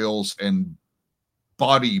essential oils and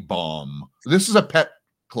body balm. This is a Pet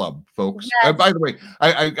Club, folks. Yes. By the way,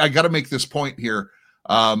 I got to make this point here.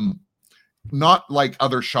 Not like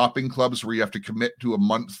other shopping clubs where you have to commit to a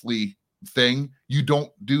monthly thing. You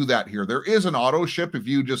don't do that here. There is an auto ship if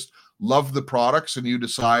you just love the products and you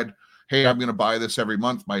decide, hey, I'm going to buy this every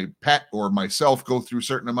month. My pet or myself go through a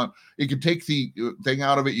certain amount. You can take the thing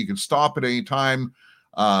out of it. You can stop at any time.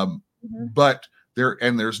 But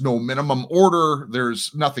there's no minimum order.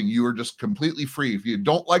 There's nothing. You are just completely free. If you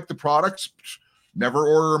don't like the products, never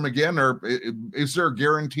order them again. Or is there a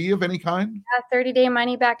guarantee of any kind? 30-day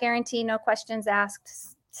money back guarantee. No questions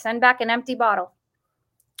asked. Send back an empty bottle.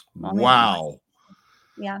 Wow.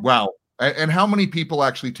 Yeah. Wow. And how many people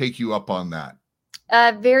actually take you up on that?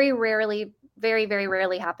 Very rarely, very, very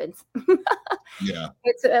rarely happens. Yeah.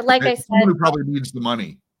 It's like I said, somebody probably needs the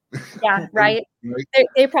money. Yeah, right.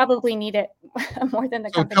 They probably need it more than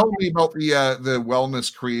the company. So tell me about the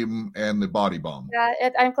wellness cream and the body balm. Yeah,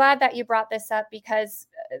 I'm glad that you brought this up because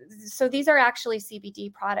so these are actually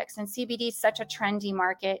CBD products, and CBD is such a trendy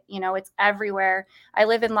market. You know, it's everywhere. I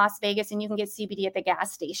live in Las Vegas, and you can get CBD at the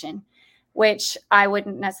gas station, which I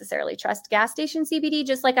wouldn't necessarily trust gas station CBD,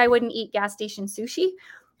 just like I wouldn't eat gas station sushi.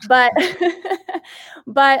 But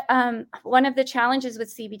one of the challenges with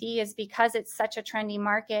CBD is because it's such a trendy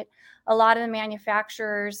market, a lot of the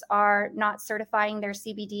manufacturers are not certifying their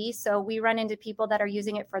CBD. So we run into people that are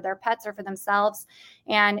using it for their pets or for themselves,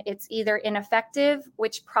 and it's either ineffective,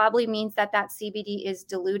 which probably means that CBD is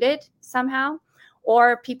diluted somehow,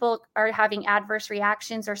 or people are having adverse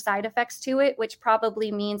reactions or side effects to it, which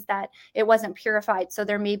probably means that it wasn't purified. So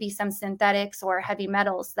there may be some synthetics or heavy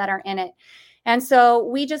metals that are in it. And so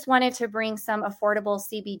we just wanted to bring some affordable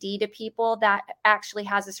CBD to people that actually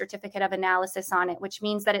has a certificate of analysis on it, which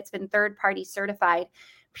means that it's been third-party certified,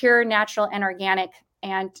 pure, natural, and organic.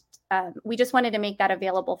 And we just wanted to make that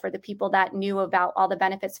available for the people that knew about all the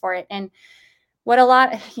benefits for it. And what a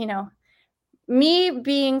lot, me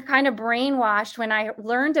being kind of brainwashed when I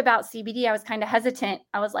learned about CBD, I was kind of hesitant.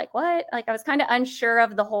 I was like, what? Like, I was kind of unsure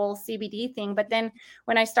of the whole CBD thing. But then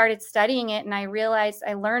when I started studying it and I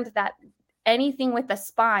learned that anything with the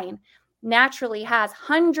spine naturally has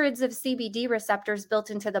hundreds of CBD receptors built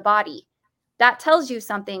into the body. That tells you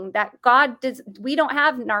something that God does. We don't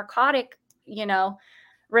have narcotic,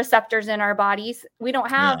 receptors in our bodies. We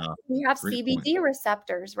have CBD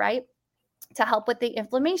receptors, right? To help with the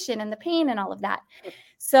inflammation and the pain and all of that.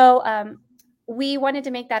 So we wanted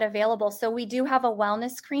to make that available. So we do have a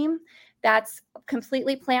wellness cream that's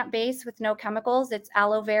completely plant-based with no chemicals. It's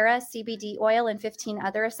aloe vera, CBD oil, and 15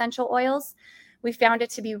 other essential oils. We found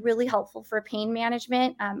it to be really helpful for pain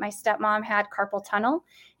management. My stepmom had carpal tunnel,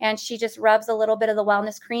 and she just rubs a little bit of the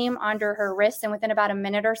wellness cream under her wrist, and within about a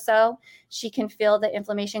minute or so, she can feel the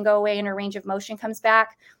inflammation go away and her range of motion comes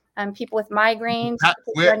back. People with migraines.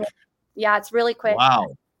 Yeah, it's really quick. Wow.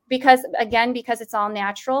 Because it's all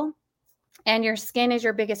natural. And your skin is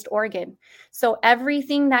your biggest organ. So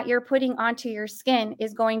everything that you're putting onto your skin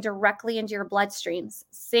is going directly into your bloodstreams.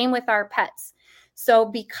 Same with our pets. So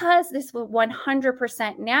because this was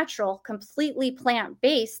 100% natural, completely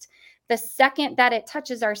plant-based, the second that it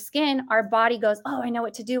touches our skin, our body goes, oh, I know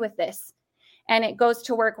what to do with this. And it goes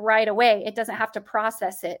to work right away. It doesn't have to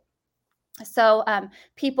process it. So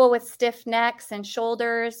people with stiff necks and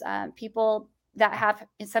shoulders, people that have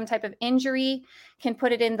some type of injury can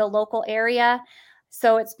put it in the local area.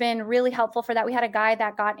 So it's been really helpful for that. We had a guy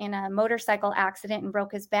that got in a motorcycle accident and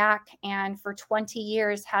broke his back, and for 20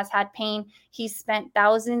 years has had pain. He's spent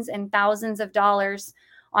thousands and thousands of dollars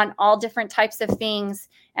on all different types of things.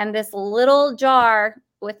 And this little jar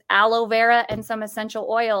with aloe vera and some essential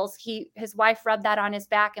oils, his wife rubbed that on his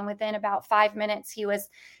back, and within about 5 minutes,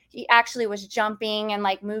 he actually was jumping and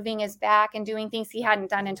like moving his back and doing things he hadn't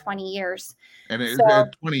done in 20 years. And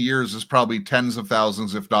 20 years is probably tens of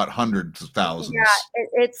thousands, if not hundreds of thousands. Yeah,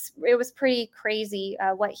 it was pretty crazy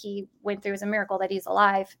what he went through. It was a miracle that he's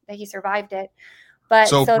alive, that he survived it. But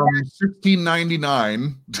so from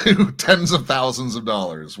 $16.99 to tens of thousands of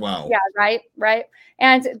dollars. Wow. Yeah, right.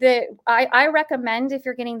 And I recommend, if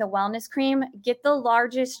you're getting the wellness cream, get the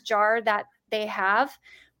largest jar that they have,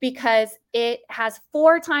 because it has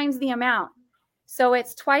 4 times the amount. So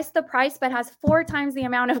it's twice the price, but has 4 times the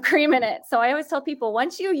amount of cream in it. So I always tell people,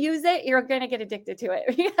 once you use it, you're going to get addicted to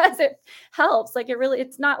it, because it helps. Like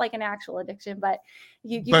it's not like an actual addiction, but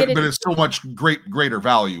but it's so much greater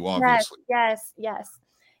value, obviously. Yes.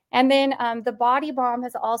 And then the body balm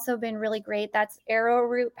has also been really great. That's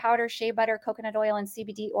arrowroot powder, shea butter, coconut oil, and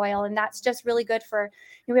CBD oil. And that's just really good for,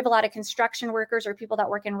 we have a lot of construction workers or people that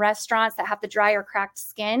work in restaurants that have the dry or cracked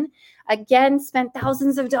skin. Again, spent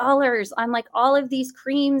thousands of dollars on like all of these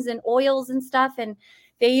creams and oils and stuff. And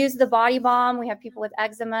they use the body balm. We have people with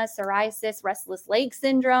eczema, psoriasis, restless leg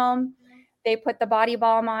syndrome. They put the body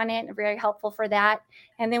balm on it, very helpful for that.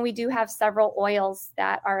 And then we do have several oils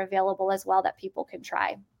that are available as well that people can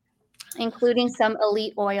try, including some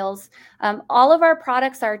elite oils. All of our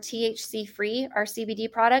products are THC free. Our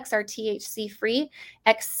CBD products are THC free,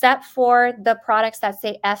 except for the products that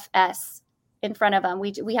say FS in front of them.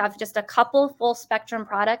 We have just a couple full spectrum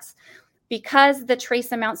products because the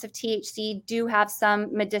trace amounts of THC do have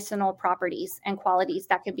some medicinal properties and qualities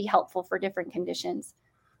that can be helpful for different conditions.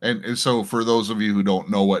 And so for those of you who don't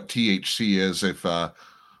know what THC is, if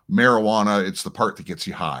marijuana, it's the part that gets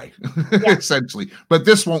you high, essentially. But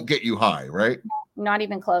this won't get you high, right? Not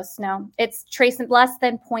even close. No, it's trace less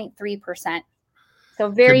than 0.3%. So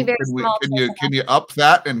very small. Can you up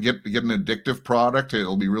that and get an addictive product?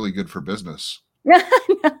 It'll be really good for business.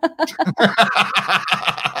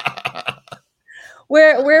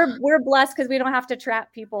 We're blessed because we don't have to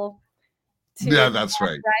trap people. That's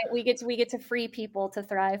right. We get to free people to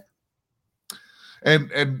thrive.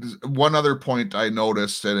 And one other point I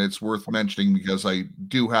noticed, and it's worth mentioning because I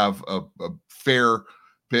do have a fair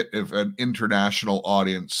bit of an international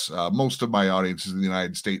audience. Most of my audience is in the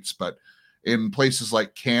United States, but in places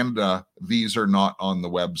like Canada, these are not on the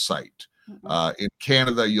website. In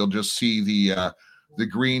Canada, you'll just see the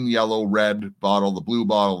green, yellow, red bottle, the blue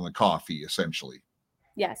bottle, and the coffee, essentially.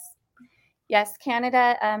 Yes.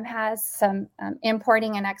 Canada has some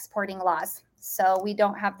importing and exporting laws. So we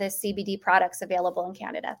don't have the CBD products available in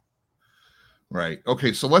Canada. Right.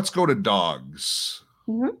 Okay. So let's go to dogs.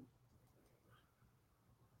 Mm-hmm.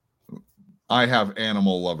 I have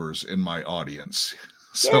animal lovers in my audience.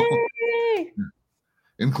 So,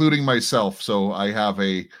 including myself. So I have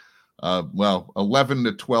a 11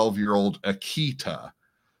 to 12-year-old Akita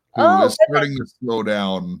who is starting to slow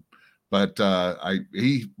down, but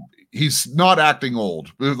he's not acting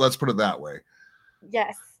old. Let's put it that way.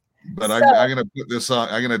 Yes. But I'm going to put this on.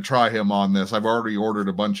 I'm going to try him on this. I've already ordered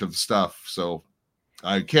a bunch of stuff, so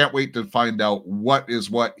I can't wait to find out what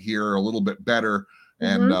is what here a little bit better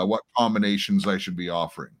and what combinations I should be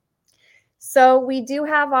offering. So we do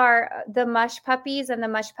have the Mush Puppies and the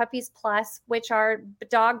Mush Puppies Plus, which are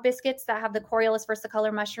dog biscuits that have the Coriolis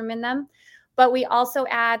versicolor mushroom in them. But we also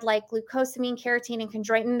add like glucosamine, carotene, and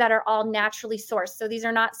chondroitin that are all naturally sourced. So these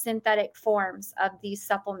are not synthetic forms of these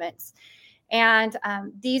supplements. And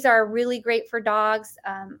these are really great for dogs.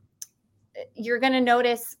 You're going to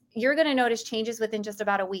notice changes within just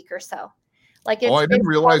about a week or so. I didn't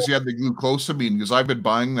realize you had the glucosamine because I've been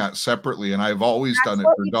buying that separately, and I've always done it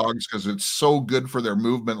for dogs because it's so good for their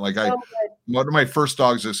movement. One of my first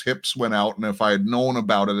dogs, his hips went out, and if I had known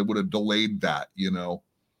about it, it would have delayed that,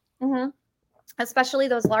 Mm-hmm. Especially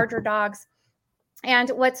those larger dogs. And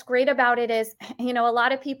what's great about it is, a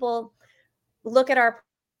lot of people look at our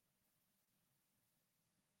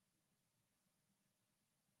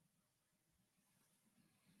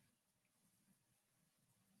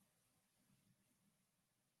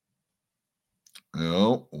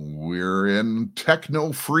No, we're in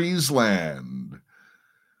Techno Freeze Land.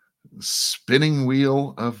 Spinning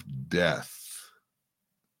Wheel of Death.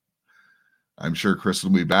 I'm sure Chris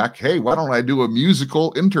will be back. Hey, why don't I do a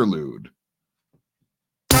musical interlude?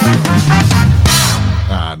 No.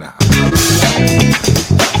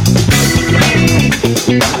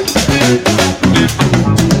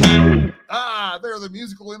 There, the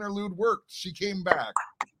musical interlude worked. She came back.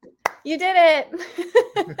 You did it.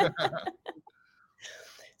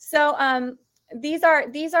 So these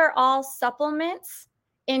are all supplements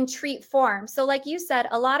in treat form. So like you said,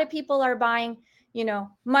 a lot of people are buying,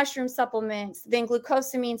 mushroom supplements, then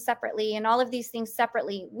glucosamine separately, and all of these things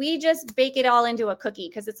separately. We just bake it all into a cookie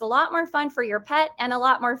because it's a lot more fun for your pet and a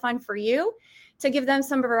lot more fun for you to give them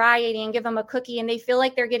some variety and give them a cookie and they feel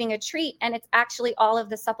like they're getting a treat, and it's actually all of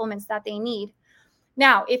the supplements that they need.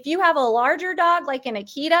 Now, if you have a larger dog like an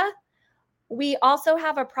Akita, we also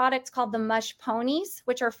have a product called the Mush Ponies,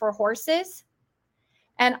 which are for horses.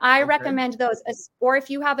 And I recommend those. Or if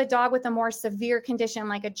you have a dog with a more severe condition,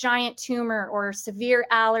 like a giant tumor or severe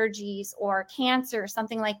allergies or cancer,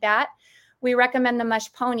 something like that, we recommend the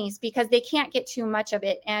Mush Ponies because they can't get too much of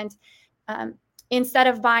it. And instead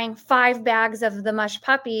of buying 5 bags of the Mush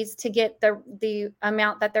Puppies to get the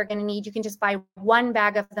amount that they're going to need, you can just buy 1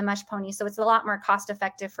 bag of the Mush Ponies. So it's a lot more cost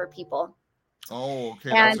effective for people. Oh,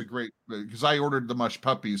 okay. That's a great, because I ordered the Mush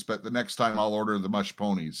Puppies, but the next time I'll order the Mush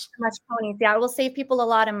Ponies. Mush Ponies. Yeah, it will save people a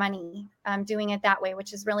lot of money doing it that way,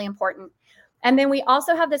 which is really important. And then we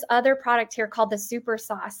also have this other product here called the Super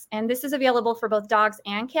Sauce. And this is available for both dogs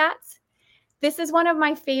and cats. This is one of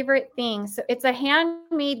my favorite things. So it's a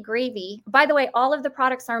handmade gravy. By the way, all of the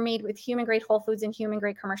products are made with human grade whole foods and human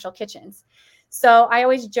grade commercial kitchens. So I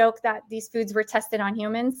always joke that these foods were tested on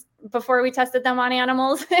humans before we tested them on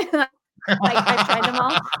animals. I've tried them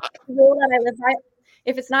all. The rule that I live by,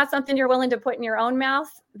 if it's not something you're willing to put in your own mouth,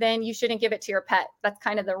 then you shouldn't give it to your pet. That's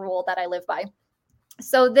kind of the rule that I live by.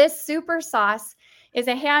 So this super sauce is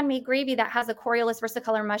a handmade gravy that has a Coriolis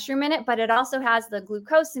versicolor mushroom in it, but it also has the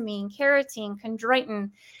glucosamine, carotene, chondroitin.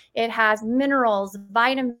 It has minerals,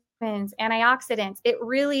 vitamins, antioxidants. It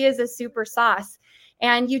really is a super sauce.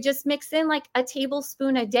 And you just mix in like a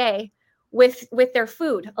tablespoon a day with their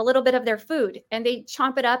food, a little bit of their food, and they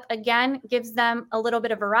chomp it up. Again, gives them a little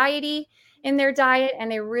bit of variety in their diet,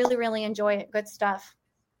 and they really, really enjoy it. Good stuff.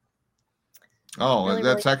 Oh, Really,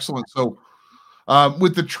 that's really excellent. So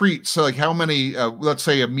with the treats, so like how many, let's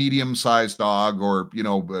say a medium-sized dog or,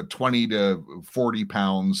 20 to 40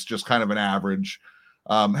 pounds, just kind of an average.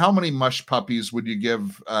 How many mush puppies would you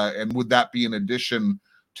give? And would that be in addition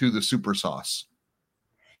to the super sauce?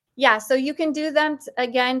 Yeah, so you can do them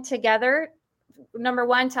again together. Number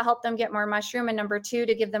one, to help them get more mushroom, and number two,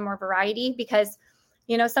 to give them more variety. Because,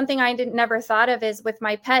 something I never thought of is with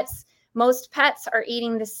my pets, most pets are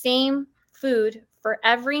eating the same food for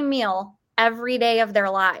every meal every day of their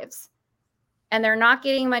lives. And they're not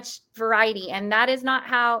getting much variety. And that is not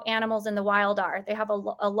how animals in the wild are. They have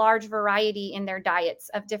a large variety in their diets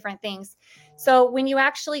of different things. So when you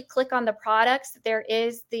actually click on the products, there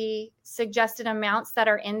is the suggested amounts that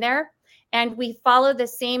are in there. And we follow the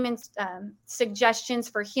same suggestions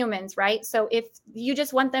for humans, right? So if you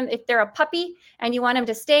just want them, if they're a puppy and you want them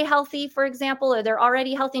to stay healthy, for example, or they're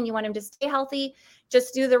already healthy and you want them to stay healthy,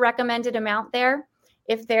 just do the recommended amount there.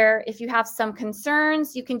 If you have some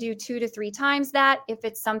concerns, you can do 2 to 3 times that. If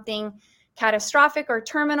it's something catastrophic or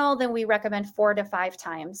terminal, then we recommend 4 to 5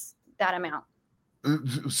 times that amount.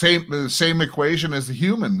 Same equation as the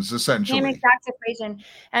humans, essentially. Same exact equation.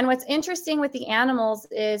 And what's interesting with the animals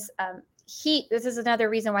is heat. This is another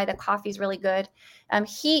reason why the coffee is really good.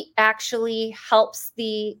 Heat actually helps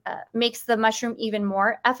makes the mushroom even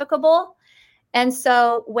more efficable. And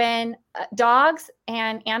so when dogs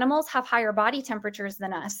and animals have higher body temperatures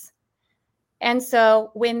than us, and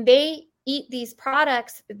so when they eat these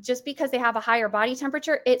products, just because they have a higher body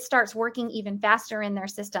temperature, it starts working even faster in their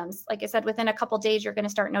systems. Like I said, within a couple of days, you're going to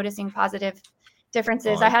start noticing positive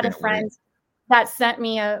differences. Oh, I had a friend that sent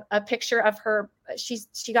me a picture of her. She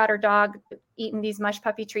got her dog eating these mush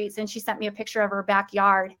puppy treats, and she sent me a picture of her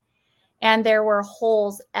backyard, and there were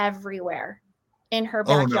holes everywhere in her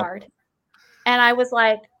backyard. Oh, no. And I was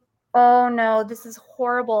like, oh no, this is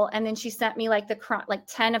horrible. And then she sent me like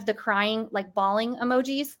 10 of the crying, like bawling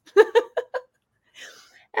emojis.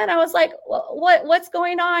 And I was like, what's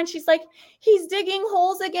going on? She's like, he's digging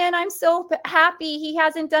holes again. I'm so happy. He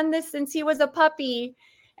hasn't done this since he was a puppy,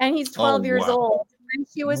 and he's 12 years old. And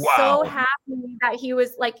she was so happy that he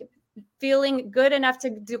was like feeling good enough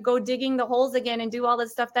to go digging the holes again and do all the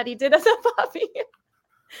stuff that he did as a puppy.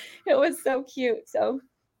 It was so cute. So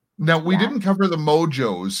now, we didn't cover the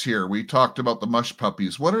mojos here. We talked about the mush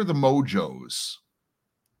puppies. What are the mojos?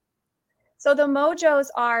 So the mojos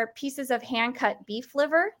are pieces of hand-cut beef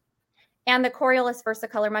liver and the Coriolis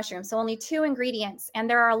versicolor mushroom. So only 2 ingredients. And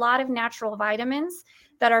there are a lot of natural vitamins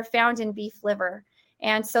that are found in beef liver.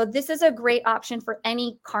 And so this is a great option for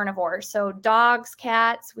any carnivore. So dogs,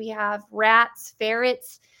 cats, we have rats,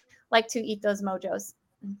 ferrets like to eat those mojos.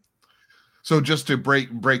 So just to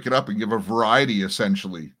break it up and give a variety,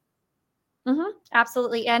 essentially. Mm-hmm,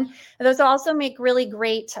 absolutely. And those also make really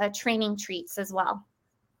great training treats as well.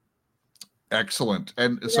 Excellent.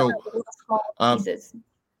 And so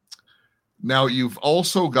now you've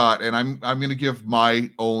also got, and I'm going to give my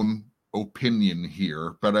own opinion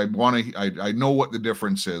here, but I know what the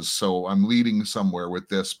difference is. So I'm leading somewhere with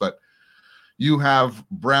this, but you have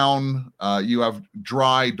you have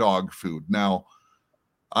dry dog food. Now,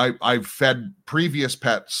 I've fed previous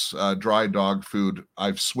pets dry dog food.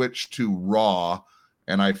 I've switched to raw,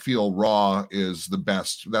 and I feel raw is the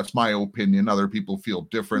best. That's my opinion. Other people feel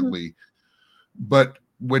differently. Mm-hmm. But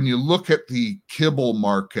when you look at the kibble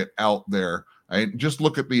market out there, just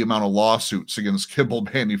look at the amount of lawsuits against kibble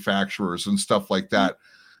manufacturers and stuff like that.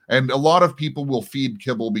 Mm-hmm. And a lot of people will feed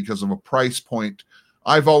kibble because of a price point.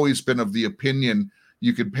 I've always been of the opinion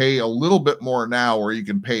you could pay a little bit more now or you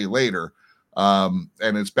can pay later. And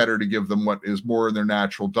it's better to give them what is more in their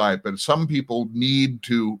natural diet. But some people need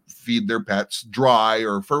to feed their pets dry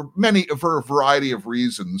or for a variety of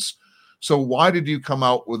reasons. So why did you come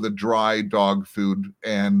out with a dry dog food,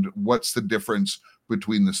 and what's the difference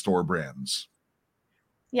between the store brands?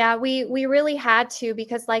 Yeah, we really had to,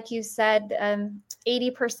 because like you said,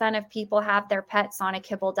 80% of people have their pets on a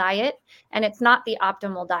kibble diet, and it's not the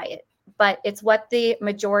optimal diet. but it's what the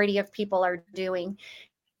majority of people are doing.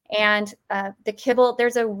 And the kibble,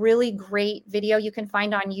 there's a really great video you can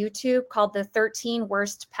find on YouTube called The 13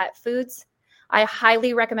 Worst Pet Foods. I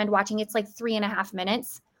highly recommend watching. It's like 3.5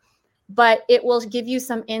 minutes, but it will give you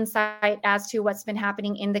some insight as to what's been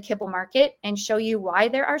happening in the kibble market and show you why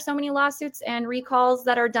there are so many lawsuits and recalls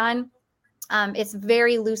that are done. It's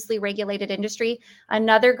very loosely regulated industry.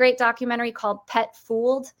 Another great documentary called Pet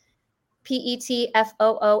Fooled, Petfooled,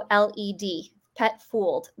 Pet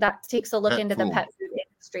Fooled. That takes a look into the pet food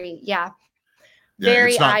industry. Yeah.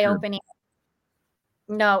 Very eye-opening.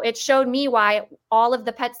 No, it showed me why all of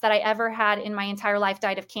the pets that I ever had in my entire life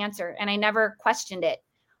died of cancer, and I never questioned it.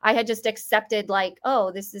 I had just accepted like,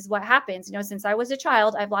 oh, this is what happens. You know, since I was a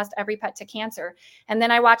child, I've lost every pet to cancer. And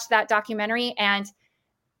then I watched that documentary, and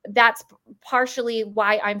that's partially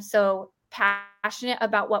why I'm so passionate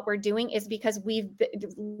about what we're doing, is because we've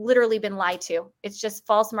literally been lied to. It's just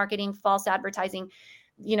false marketing, false advertising.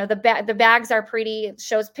 You know, the bags are pretty, it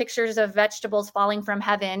shows pictures of vegetables falling from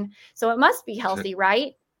heaven. So it must be healthy,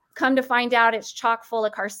 right? Come to find out it's chock full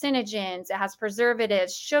of carcinogens. It has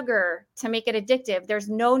preservatives, sugar to make it addictive. There's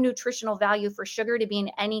no nutritional value for sugar to be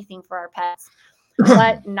in anything for our pets.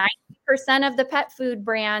 But 90% of the pet food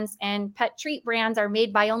brands and pet treat brands are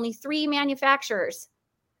made by only 3 manufacturers: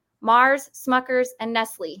 Mars, Smuckers, and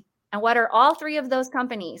Nestle. And what are all 3 of those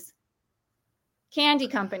companies? Candy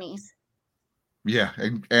companies. Yeah,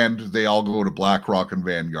 and they all go to BlackRock and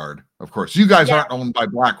Vanguard. Of course, you guys aren't owned by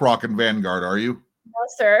BlackRock and Vanguard, are you? No,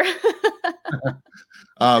 sir.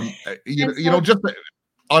 You know, just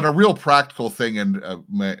on a real practical thing, and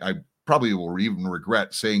I probably will even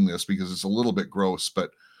regret saying this because it's a little bit gross, but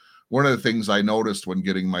one of the things I noticed when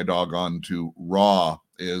getting my dog onto raw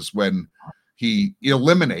is when he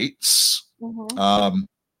eliminates,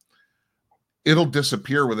 it'll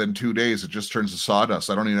disappear within 2 days. It just turns to sawdust.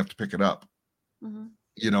 I don't even have to pick it up.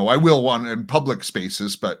 You know, I will want in public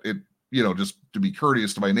spaces, but it, you know, just to be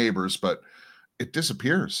courteous to my neighbors, but it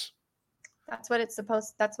disappears. That's what's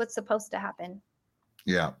supposed to happen.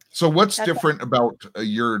 Yeah. So what's different about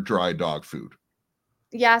your dry dog food?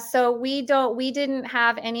 Yeah. So we didn't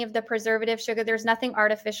have any of the preservative sugar. There's nothing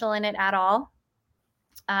artificial in it at all.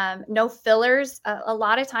 No fillers. A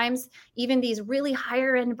lot of times, even these really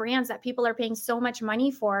higher end brands that people are paying so much money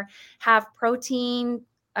for have protein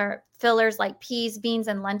or fillers like peas, beans,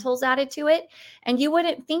 and lentils added to it. And you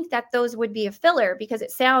wouldn't think that those would be a filler because it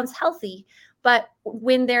sounds healthy. But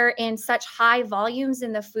when they're in such high volumes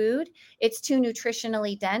in the food, it's too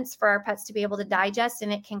nutritionally dense for our pets to be able to digest.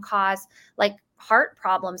 And it can cause like heart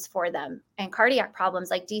problems for them and cardiac problems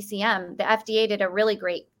like DCM. The FDA did a really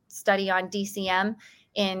great study on DCM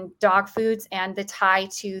in dog foods and the tie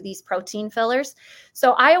to these protein fillers.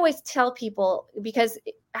 So I always tell people, because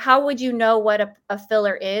how would you know what a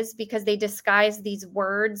filler is? Because they disguise these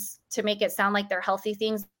words to make it sound like they're healthy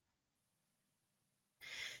things.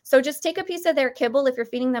 So just take a piece of their kibble, if you're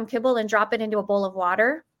feeding them kibble, and drop it into a bowl of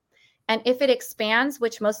water. And if it expands,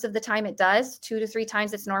 which most of the time it does, 2 to 3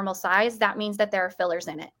 times its normal size, that means that there are fillers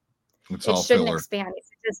in it. It shouldn't expand.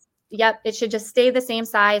 It should just stay the same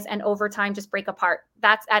size, and over time just break apart.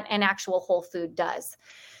 That's what an actual whole food does.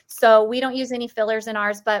 So we don't use any fillers in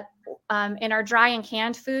ours, but in our dry and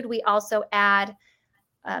canned food, we also add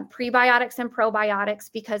prebiotics and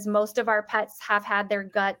probiotics, because most of our pets have had their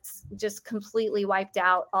guts just completely wiped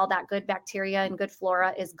out. All that good bacteria and good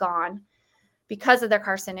flora is gone because of their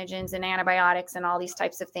carcinogens and antibiotics and all these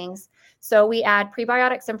types of things. So we add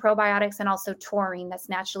prebiotics and probiotics, and also taurine that's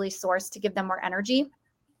naturally sourced to give them more energy.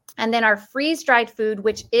 And then our freeze-dried food,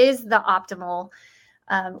 which is the optimal,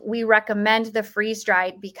 we recommend the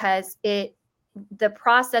freeze-dried because the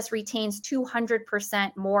process retains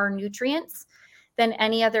 200% more nutrients than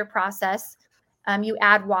any other process. You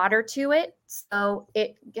add water to it, so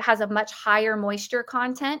it has a much higher moisture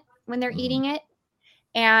content when they're eating it.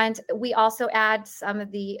 And we also add some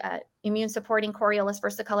of the immune supporting Coriolis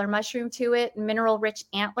versicolor mushroom to it, mineral rich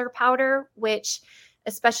antler powder, which,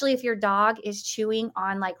 especially if your dog is chewing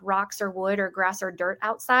on like rocks or wood or grass or dirt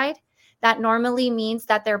outside, that normally means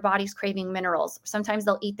that their body's craving minerals. Sometimes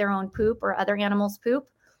they'll eat their own poop or other animals' poop.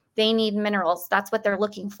 They need minerals. That's what they're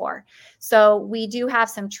looking for. So we do have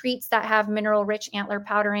some treats that have mineral rich antler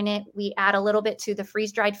powder in it. We add a little bit to the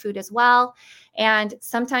freeze-dried food as well. And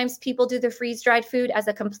sometimes people do the freeze-dried food as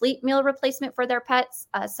a complete meal replacement for their pets.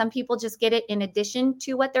 Some people just get it in addition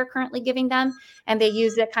to what they're currently giving them, and they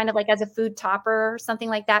use it kind of like as a food topper or something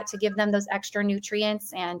like that to give them those extra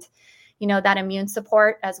nutrients and, you know, that immune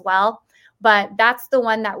support as well. But that's the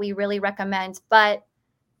one that we really recommend. But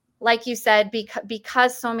like you said,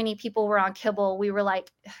 because so many people were on kibble, we were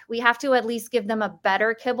like, we have to at least give them a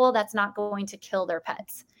better kibble that's not going to kill their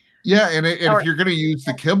pets. Yeah, and if you're going to use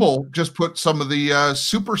the kibble, just put some of the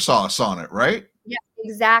super sauce on it, right? Yeah,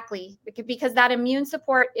 exactly. Because that immune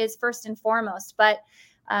support is first and foremost. But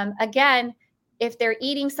again, if they're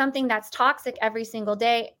eating something that's toxic every single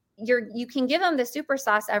day, you can give them the super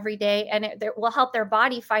sauce every day, and it will help their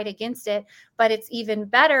body fight against it. But it's even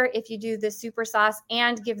better if you do the super sauce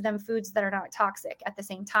and give them foods that are not toxic at the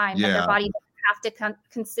same time, that their body doesn't have to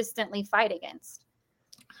consistently fight against.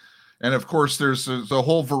 And of course, there's a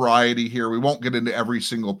whole variety here. We won't get into every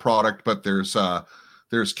single product, but there's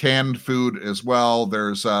canned food as well.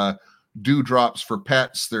 There's dewdrops for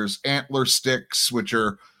pets. There's antler sticks, which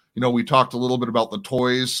are, we talked a little bit about the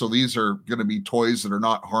toys. So these are going to be toys that are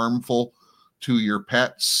not harmful to your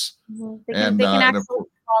pets. Mm-hmm. They can actually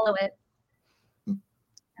swallow it.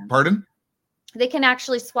 Pardon? They can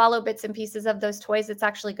actually swallow bits and pieces of those toys. It's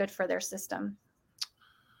actually good for their system.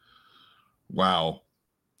 Wow.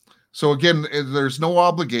 So again, there's no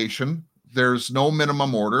obligation. There's no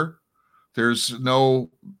minimum order. There's no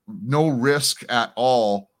risk at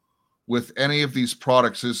all with any of these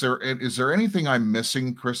products. Is there anything I'm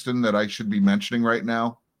missing, Kristen, that I should be mentioning right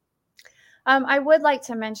now? I would like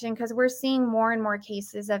to mention, because we're seeing more and more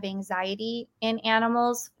cases of anxiety in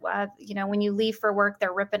animals. When you leave for work,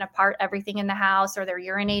 they're ripping apart everything in the house, or they're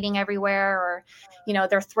urinating everywhere, or,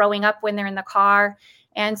 they're throwing up when they're in the car.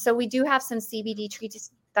 And so we do have some CBD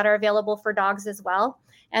treats that are available for dogs as well.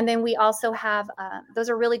 And then we also have, those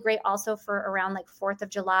are really great also for around like 4th of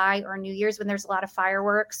July or New Year's, when there's a lot of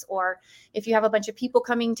fireworks, or if you have a bunch of people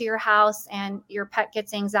coming to your house and your pet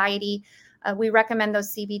gets anxiety. We recommend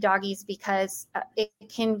those CB doggies because it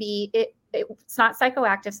can be, it's not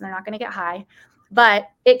psychoactive, so they're not going to get high,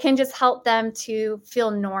 but it can just help them to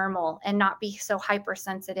feel normal and not be so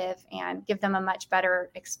hypersensitive, and give them a much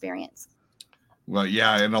better experience. Well,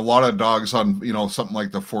 yeah, and a lot of dogs on, something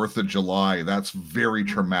like the 4th of July, that's very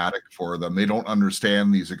traumatic for them. They don't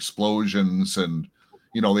understand these explosions, and,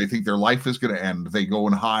 they think their life is going to end. They go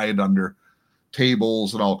and hide under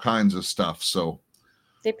tables and all kinds of stuff. So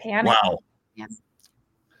they panic. Wow. Yeah.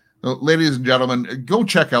 Ladies and gentlemen, go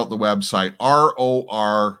check out the website,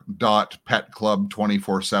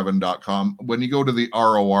 ror.petclub247.com. When you go to the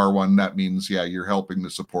ROR one, that means, you're helping to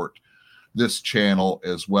support this channel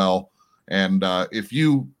as well. And if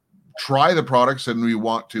you try the products and we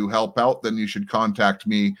want to help out, then you should contact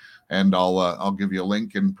me, and I'll give you a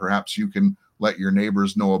link, and perhaps you can let your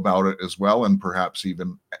neighbors know about it as well, and perhaps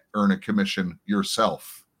even earn a commission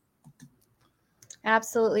yourself.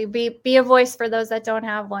 Absolutely. Be a voice for those that don't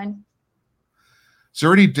have one. Is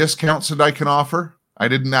there any discounts that I can offer? I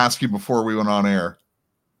didn't ask you before we went on air.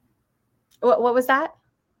 What was that?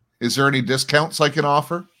 Is there any discounts I can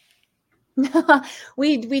offer?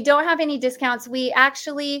 We don't have any discounts. We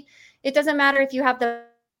actually, it doesn't matter if you have the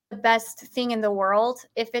best thing in the world.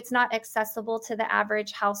 If it's not accessible to the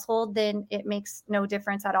average household, then it makes no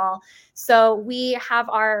difference at all. So we have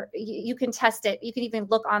you can test it. You can even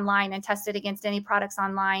look online and test it against any products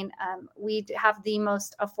online. We have the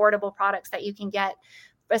most affordable products that you can get,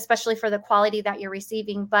 especially for the quality that you're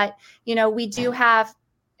receiving. But, we do have,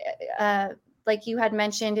 like you had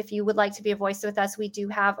mentioned, if you would like to be a voice with us, we do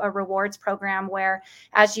have a rewards program where,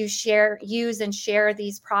 as you use and share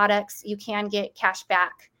these products, you can get cash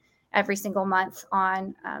back every single month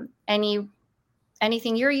on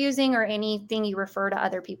anything you're using, or anything you refer to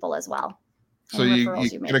other people as well. So you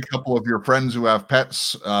get a couple of your friends who have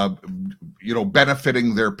pets,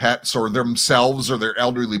 benefiting their pets or themselves or their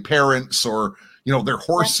elderly parents, or their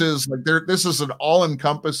horses. Like this is an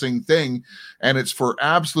all-encompassing thing, and it's for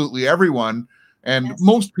absolutely everyone. And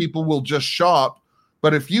most people will just shop.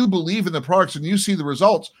 But if you believe in the products and you see the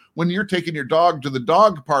results, when you're taking your dog to the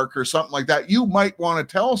dog park or something like that, you might want to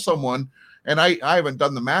tell someone. And I haven't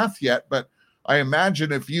done the math yet, but I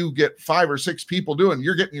imagine if you get 5 or 6 people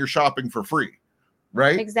you're getting your shopping for free,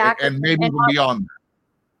 right? Exactly. And maybe even beyond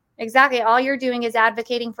that. Exactly. All you're doing is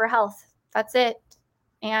advocating for health. That's it.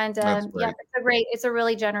 And it's a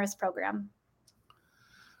really generous program.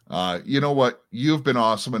 You know what? You've been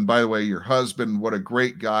awesome. And by the way, your husband, what a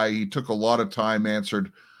great guy. He took a lot of time,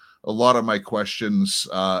 answered a lot of my questions.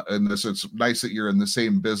 And it's nice that you're in the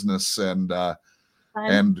same business, and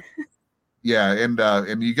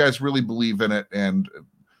you guys really believe in it. And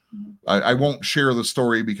I won't share the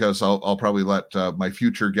story because I'll probably let my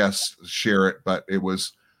future guests share it, but it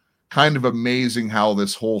was kind of amazing how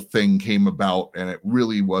this whole thing came about. And it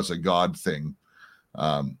really was a God thing.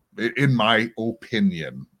 In my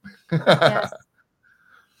opinion. Yes.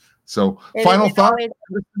 So final thought.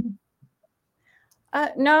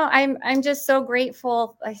 No, I'm just so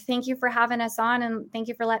grateful. I thank you for having us on, and thank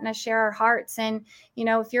you for letting us share our hearts. And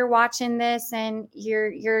if you're watching this and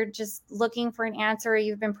you're just looking for an answer, or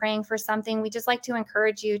you've been praying for something, we just like to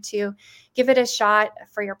encourage you to give it a shot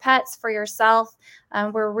for your pets, for yourself.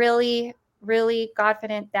 We're really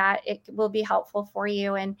confident that it will be helpful for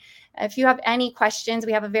you. And if you have any questions,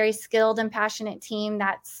 we have a very skilled and passionate team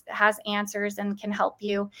that has answers and can help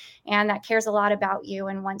you, and that cares a lot about you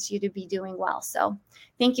and wants you to be doing well. So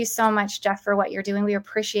thank you so much, Jeff, for what you're doing. We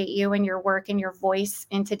appreciate you and your work and your voice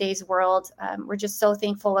in today's world. We're just so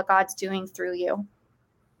thankful what God's doing through you.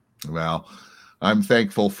 Well, I'm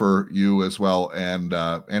thankful for you as well,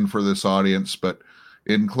 and for this audience. But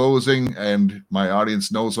in closing, and my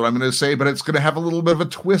audience knows what I'm going to say, but it's going to have a little bit of a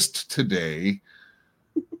twist today.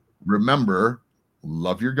 Remember,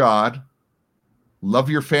 love your God, love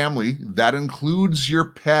your family. That includes your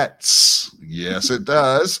pets. Yes, it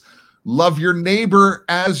does. Love your neighbor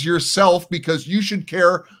as yourself, because you should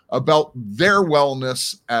care about their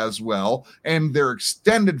wellness as well, and their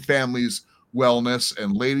extended family's wellness.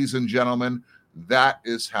 And ladies and gentlemen, that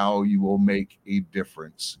is how you will make a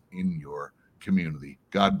difference in your community.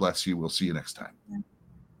 God bless you. We'll see you next time.